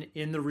seen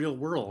in the real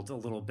world a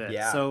little bit.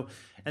 Yeah. So,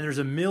 and there's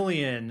a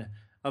million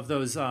of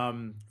those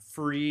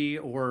free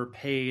or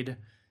paid,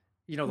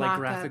 like Mock-ups.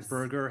 Graphic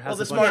Burger has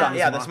the a bunch of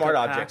these the smart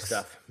mock-up object packs.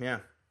 stuff. Yeah.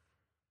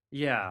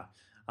 Yeah.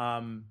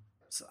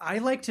 So I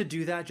like to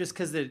do that just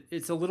because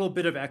it's a little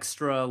bit of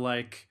extra,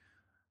 like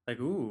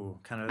ooh,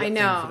 kind of thing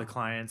for the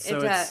client. So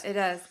it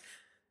does.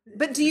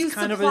 But do you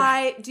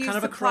supply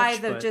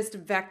the but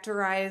just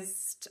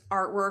vectorized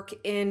artwork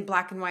in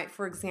black and white,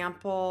 for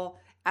example,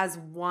 as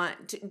one?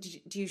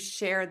 Do you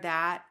share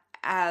that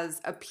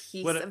as a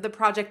piece of the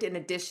project in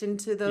addition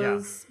to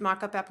those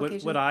mock-up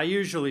applications? What I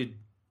usually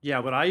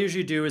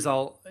do is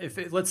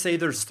let's say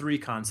there's 3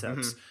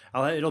 concepts,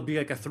 it'll be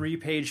like a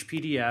 3-page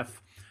PDF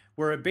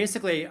where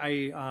basically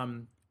I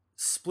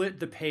split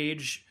the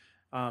page,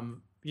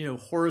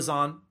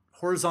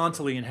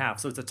 horizontally in half.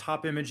 So it's a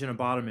top image and a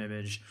bottom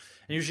image.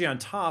 And usually on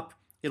top,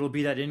 it'll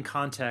be that in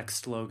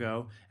context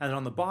logo. And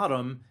on the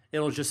bottom,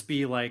 it'll just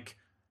be like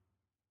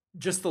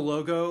just the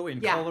logo in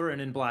color and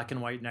in black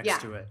and white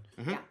next to it.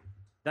 Mm-hmm. Yeah.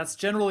 That's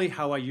generally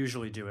how I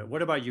usually do it.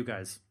 What about you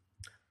guys?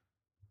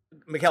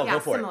 Mikkel,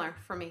 go for similar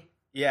for me.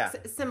 Yeah.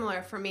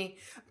 Similar for me.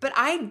 But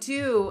I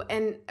do,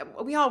 and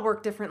we all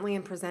work differently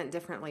and present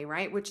differently,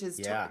 right? Which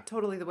is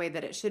totally the way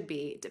that it should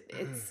be.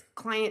 It's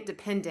client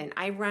dependent.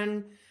 I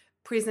run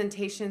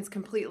presentations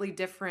completely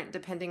different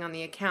depending on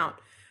the account.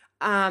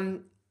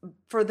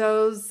 For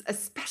those,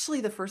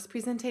 especially the first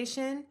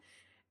presentation,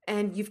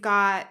 and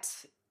I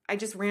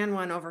just ran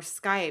one over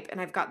Skype, and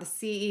I've got the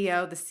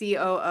CEO, the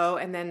COO,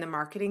 and then the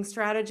marketing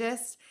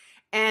strategist.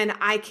 And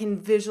I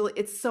can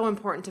it's so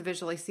important to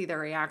visually see their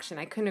reaction.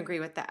 I couldn't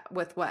agree with that,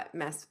 with what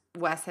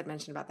Wes had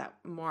mentioned about that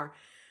more.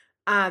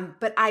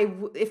 But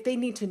if they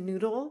need to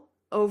noodle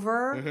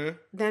over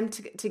them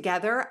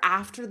together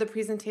after the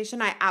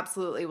presentation, I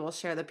absolutely will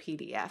share the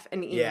PDF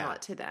and email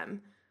it to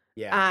them.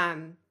 Yeah.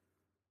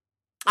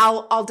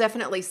 I'll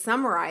definitely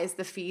summarize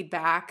the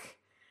feedback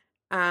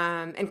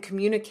and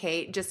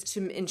communicate just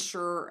to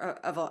ensure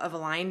of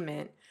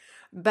alignment.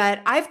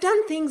 But I've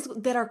done things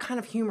that are kind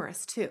of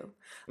humorous too,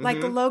 like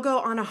the logo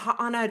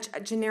on a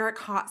generic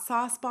hot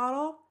sauce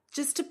bottle,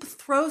 just to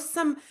throw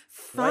some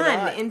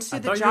fun into the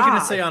job. I thought you were going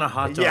to say on a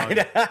hot dog.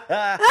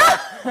 Yeah.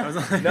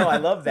 No, I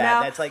love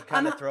that. That's like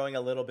kind of throwing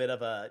a little bit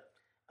of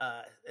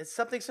it's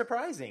something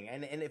surprising,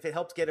 and if it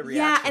helps get a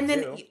reaction, and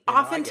then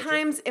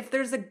oftentimes if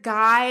there's a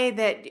guy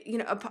that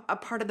a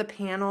part of the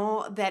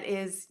panel that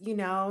is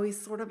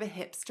he's sort of a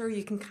hipster,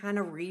 you can kind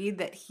of read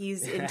that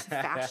he's into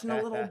fashion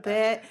a little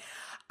bit.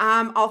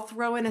 I'll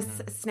throw in a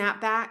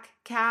snapback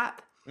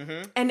cap,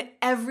 and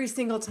every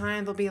single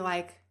time they'll be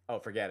like, "Oh,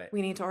 forget it.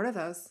 We need to order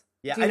those.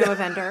 Yeah, do you know a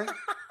vendor?"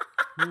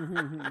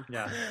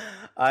 Yeah,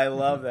 I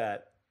love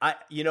that.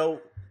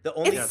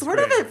 It's sort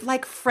of a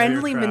like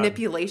friendly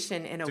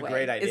manipulation in a way. It's a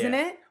great idea, isn't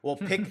it? Well,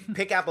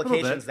 pick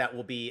applications that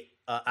will be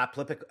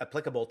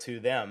applicable to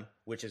them,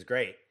 which is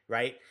great,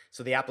 right?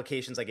 So the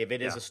applications, like if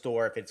it is a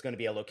store, if it's going to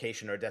be a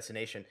location or a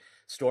destination,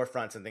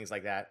 storefronts and things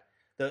like that.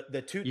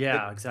 The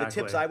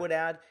tips I would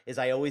add is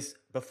I always,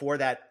 before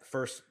that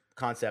first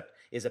concept,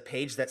 is a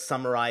page that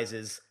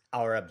summarizes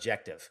our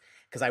objective,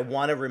 because I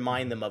want to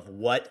remind them of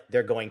what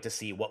they're going to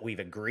see, what we've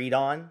agreed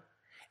on.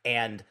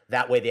 And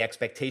that way the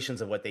expectations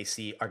of what they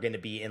see are going to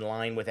be in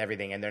line with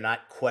everything. And they're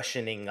not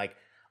questioning like,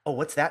 oh,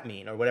 what's that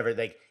mean? Or whatever.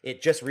 Like,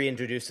 it just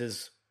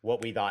reintroduces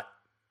what we thought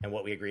and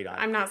what we agreed on.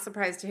 I'm not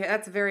surprised to hear.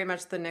 That's very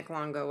much the Nick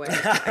Longo way.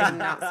 I'm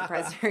not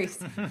surprised to hear.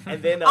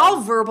 And then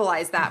I'll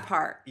verbalize that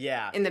part.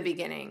 Yeah. In the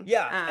beginning.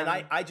 Yeah,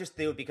 and I just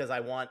do it because I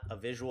want a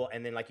visual.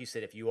 And then, like you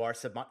said, if you are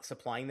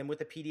supplying them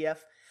with a PDF,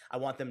 I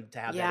want them to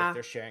have that if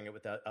they're sharing it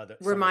with the other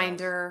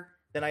reminder.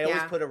 Then I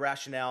always put a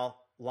rationale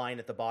line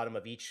at the bottom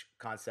of each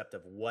concept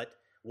of what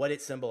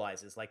it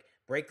symbolizes. Like,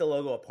 break the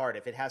logo apart.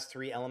 If it has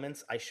 3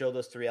 elements, I show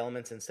those 3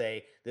 elements and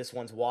say, this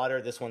one's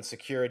water, this one's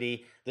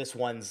security, this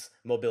one's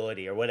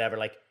mobility, or whatever.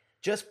 Like,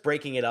 just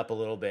breaking it up a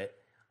little bit.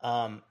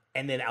 And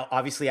then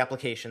obviously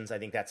applications, I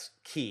think that's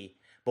key.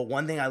 But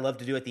one thing I love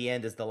to do at the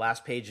end is the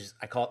last page is,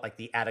 I call it like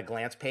the at a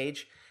glance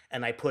page.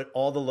 And I put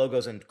all the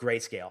logos in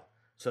grayscale.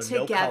 So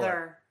no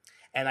color.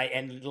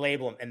 And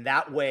label them. And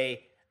that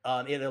way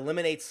it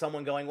eliminates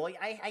someone going, well,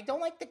 I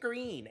don't like the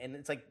green. And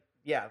it's like,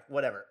 yeah,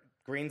 whatever.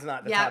 Green's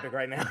not the topic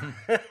right now.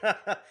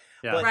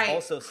 But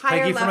also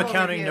Peggy from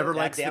accounting never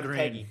likes the green.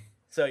 Peggy.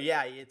 So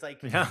yeah, it's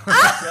like you just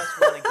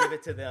want to give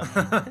it to them.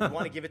 You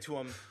want to give it to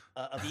them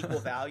of equal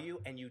value,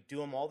 and you do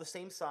them all the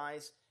same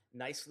size,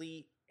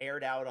 nicely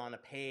aired out on a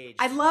page.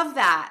 I love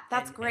that.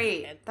 That's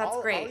great. That's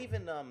great. I'll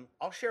even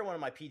I'll share one of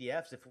my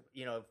PDFs if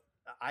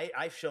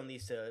I've shown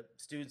these to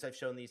students. I've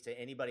shown these to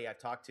anybody I've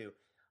talked to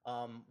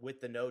with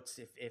the notes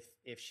if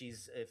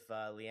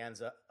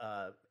Leanne's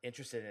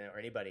interested in it, or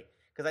anybody.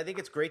 Because I think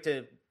it's great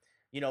to,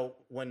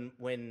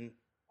 when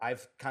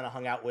I've kind of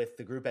hung out with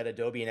the group at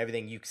Adobe and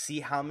everything, you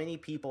see how many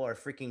people are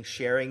freaking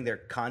sharing their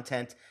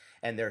content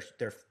and their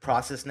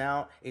process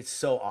now. It's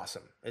so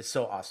awesome.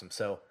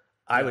 So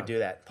I would do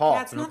that. Paul.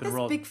 Yeah, it's not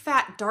this big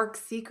fat dark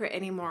secret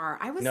anymore.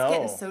 I was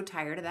getting so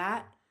tired of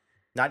that.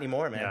 Not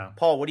anymore, man. Yeah.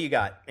 Paul, what do you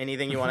got?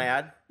 Anything you want to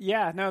add?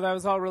 Yeah, no, that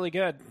was all really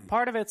good.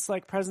 Part of it's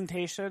like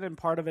presentation, and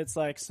part of it's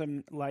like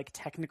some like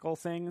technical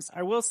things.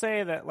 I will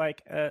say that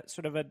like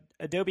sort of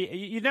Adobe,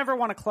 you never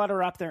want to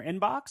clutter up their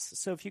inbox.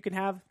 So if you can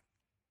have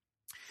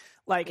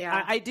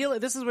ideally,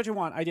 this is what you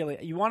want. Ideally,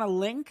 you want a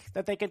link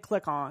that they could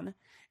click on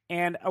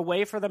and a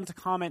way for them to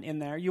comment in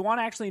there. You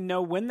want to actually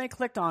know when they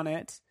clicked on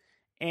it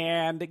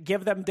and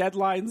give them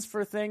deadlines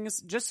for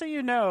things, just so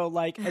you know,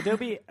 like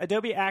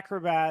Adobe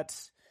Acrobat.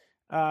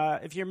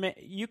 If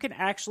you can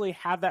actually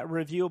have that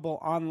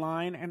reviewable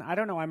online, and I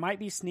don't know, I might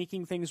be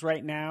sneaking things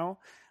right now,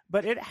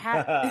 but it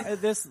had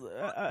this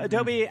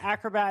Adobe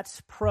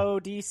Acrobat Pro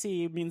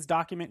DC means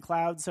document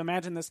cloud. So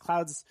imagine this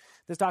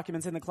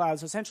document's in the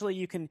cloud. So essentially,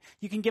 you can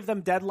give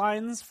them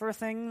deadlines for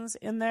things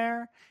in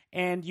there,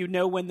 and you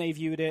know when they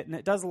viewed it, and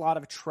it does a lot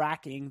of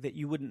tracking that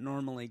you wouldn't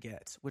normally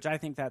get, which I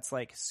think that's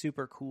like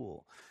super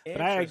cool.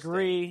 But I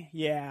agree,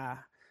 yeah.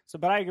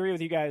 But I agree with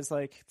you guys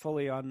like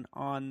fully on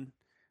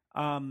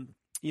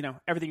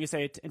everything you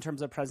say in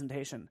terms of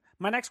presentation.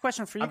 My next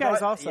question for you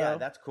guys also. Yeah,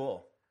 that's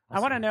cool. Awesome. I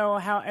want to know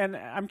how, and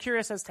I'm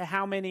curious as to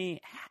how many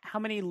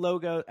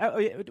logos.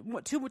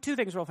 Two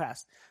things real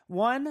fast.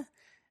 One,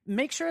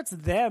 make sure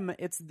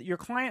it's your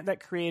client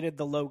that created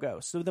the logo.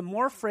 So the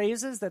more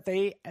phrases that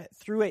they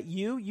threw at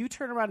you, you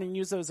turn around and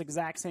use those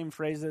exact same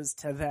phrases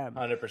to them.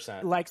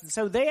 100%. Like,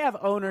 so they have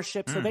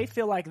ownership, so they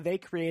feel like they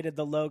created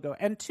the logo.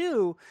 And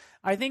two,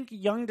 I think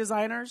young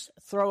designers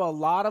throw a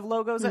lot of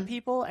logos at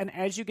people, and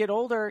as you get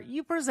older,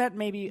 you present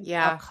maybe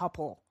a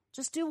couple.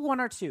 Just do one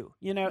or two,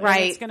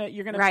 right? And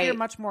you're gonna feel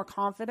much more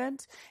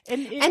confident.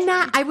 And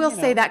that I will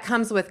say that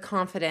comes with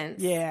confidence.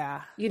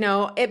 Yeah.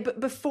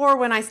 Before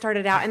when I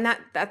started out, and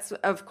that's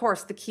of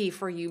course the key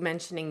for you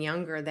mentioning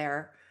younger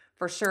there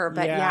for sure.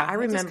 But I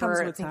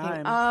remember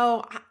thinking,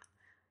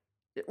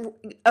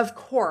 of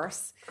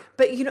course.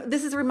 But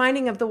this is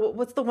reminding of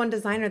what's the one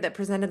designer that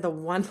presented the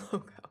one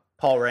logo?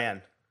 Paul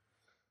Rand.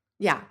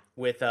 Yeah.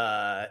 With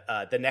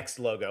the next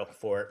logo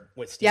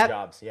with Steve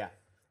Jobs. Yeah.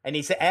 And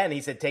he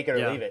said, take it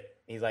or leave it.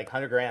 He's like,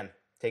 $100,000,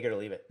 take it or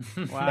leave it.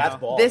 Wow. That's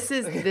balls.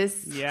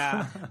 This.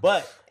 Yeah.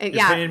 But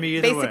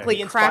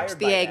basically cracked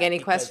the egg. Any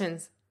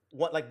questions?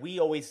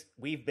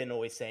 We've been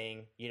always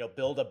saying,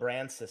 build a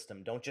brand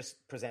system. Don't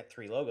just present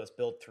 3 logos,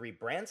 build 3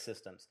 brand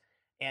systems.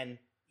 And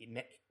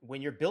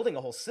when you're building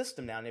a whole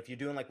system now, and if you're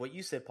doing like what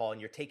you said, Paul, and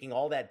you're taking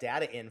all that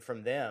data in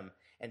from them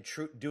and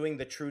doing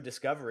the true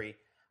discovery,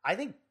 I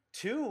think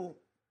 2,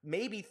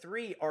 maybe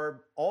 3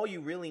 are all you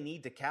really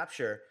need to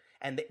capture.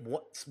 And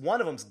one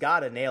of them's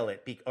got to nail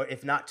it, or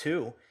if not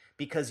 2,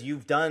 because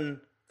you've done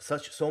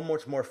so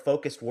much more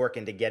focused work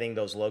into getting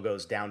those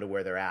logos down to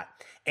where they're at.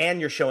 And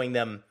you're showing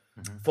them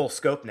full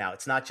scope now.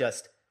 It's not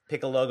just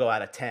pick a logo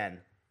out of 10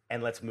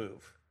 and let's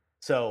move.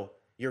 So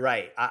you're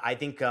right. I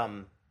think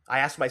I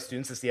asked my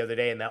students this the other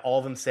day, and all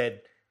of them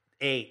said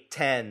 8,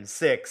 10,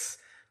 6,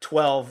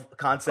 12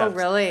 concepts. Oh,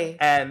 really?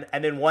 And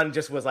then one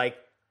just was like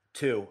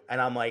 2.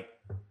 And I'm like,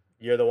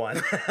 you're the one.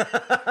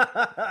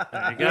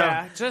 There you go.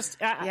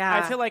 Yeah,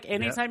 I feel like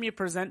anytime you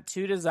present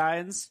 2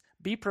 designs,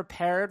 be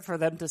prepared for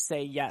them to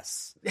say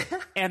yes.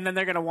 And then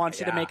they're going to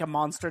want you to make a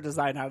monster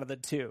design out of the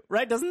 2.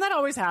 Right? Doesn't that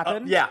always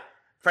happen? Yeah.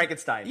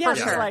 Frankenstein. Yeah,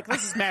 just like,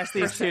 let's just smash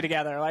these 2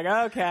 together. Like,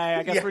 okay,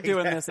 I guess we're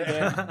doing this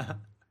again.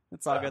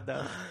 It's all good,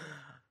 though.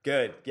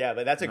 Good. Yeah,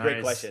 but that's a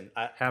great question.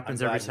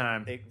 Happens every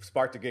time. It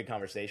sparked a good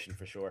conversation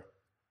for sure.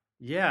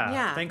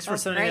 Yeah. Thanks for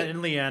sending it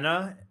in,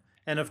 Leanna.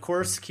 And of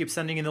course, keep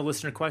sending in the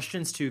listener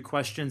questions to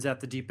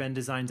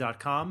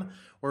questions@thedeependdesign.com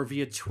or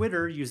via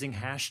Twitter using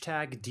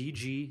hashtag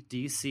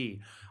DGDC.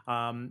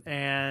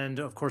 And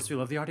of course, we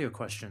love the audio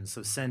questions.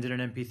 So send in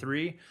an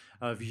MP3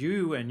 of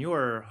you and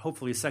your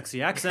hopefully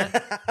sexy accent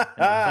and we'll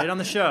play it on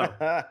the show.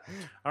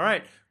 All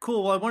right,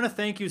 cool. Well, I want to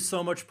thank you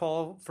so much,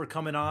 Paul, for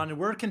coming on.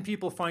 Where can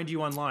people find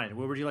you online?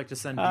 Where would you like to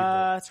send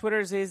people?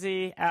 Twitter's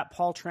easy,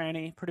 @Paul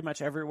Trani, pretty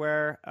much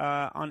everywhere.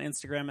 On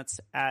Instagram, it's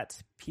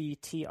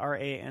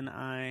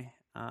 @PTRANI.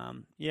 I'll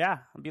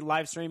be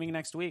live streaming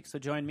next week, so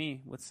join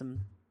me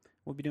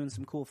we'll be doing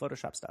some cool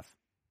Photoshop stuff.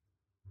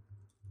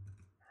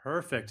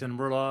 Perfect. And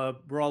we're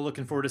all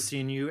looking forward to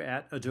seeing you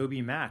at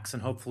Adobe Max,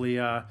 and hopefully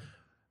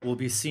we'll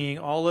be seeing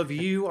all of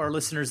you, our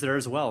listeners, there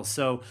as well.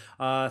 So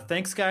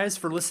thanks, guys,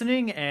 for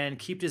listening, and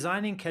keep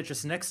designing. Catch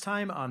us next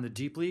time on the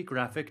Deeply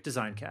Graphic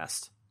Design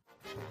Cast.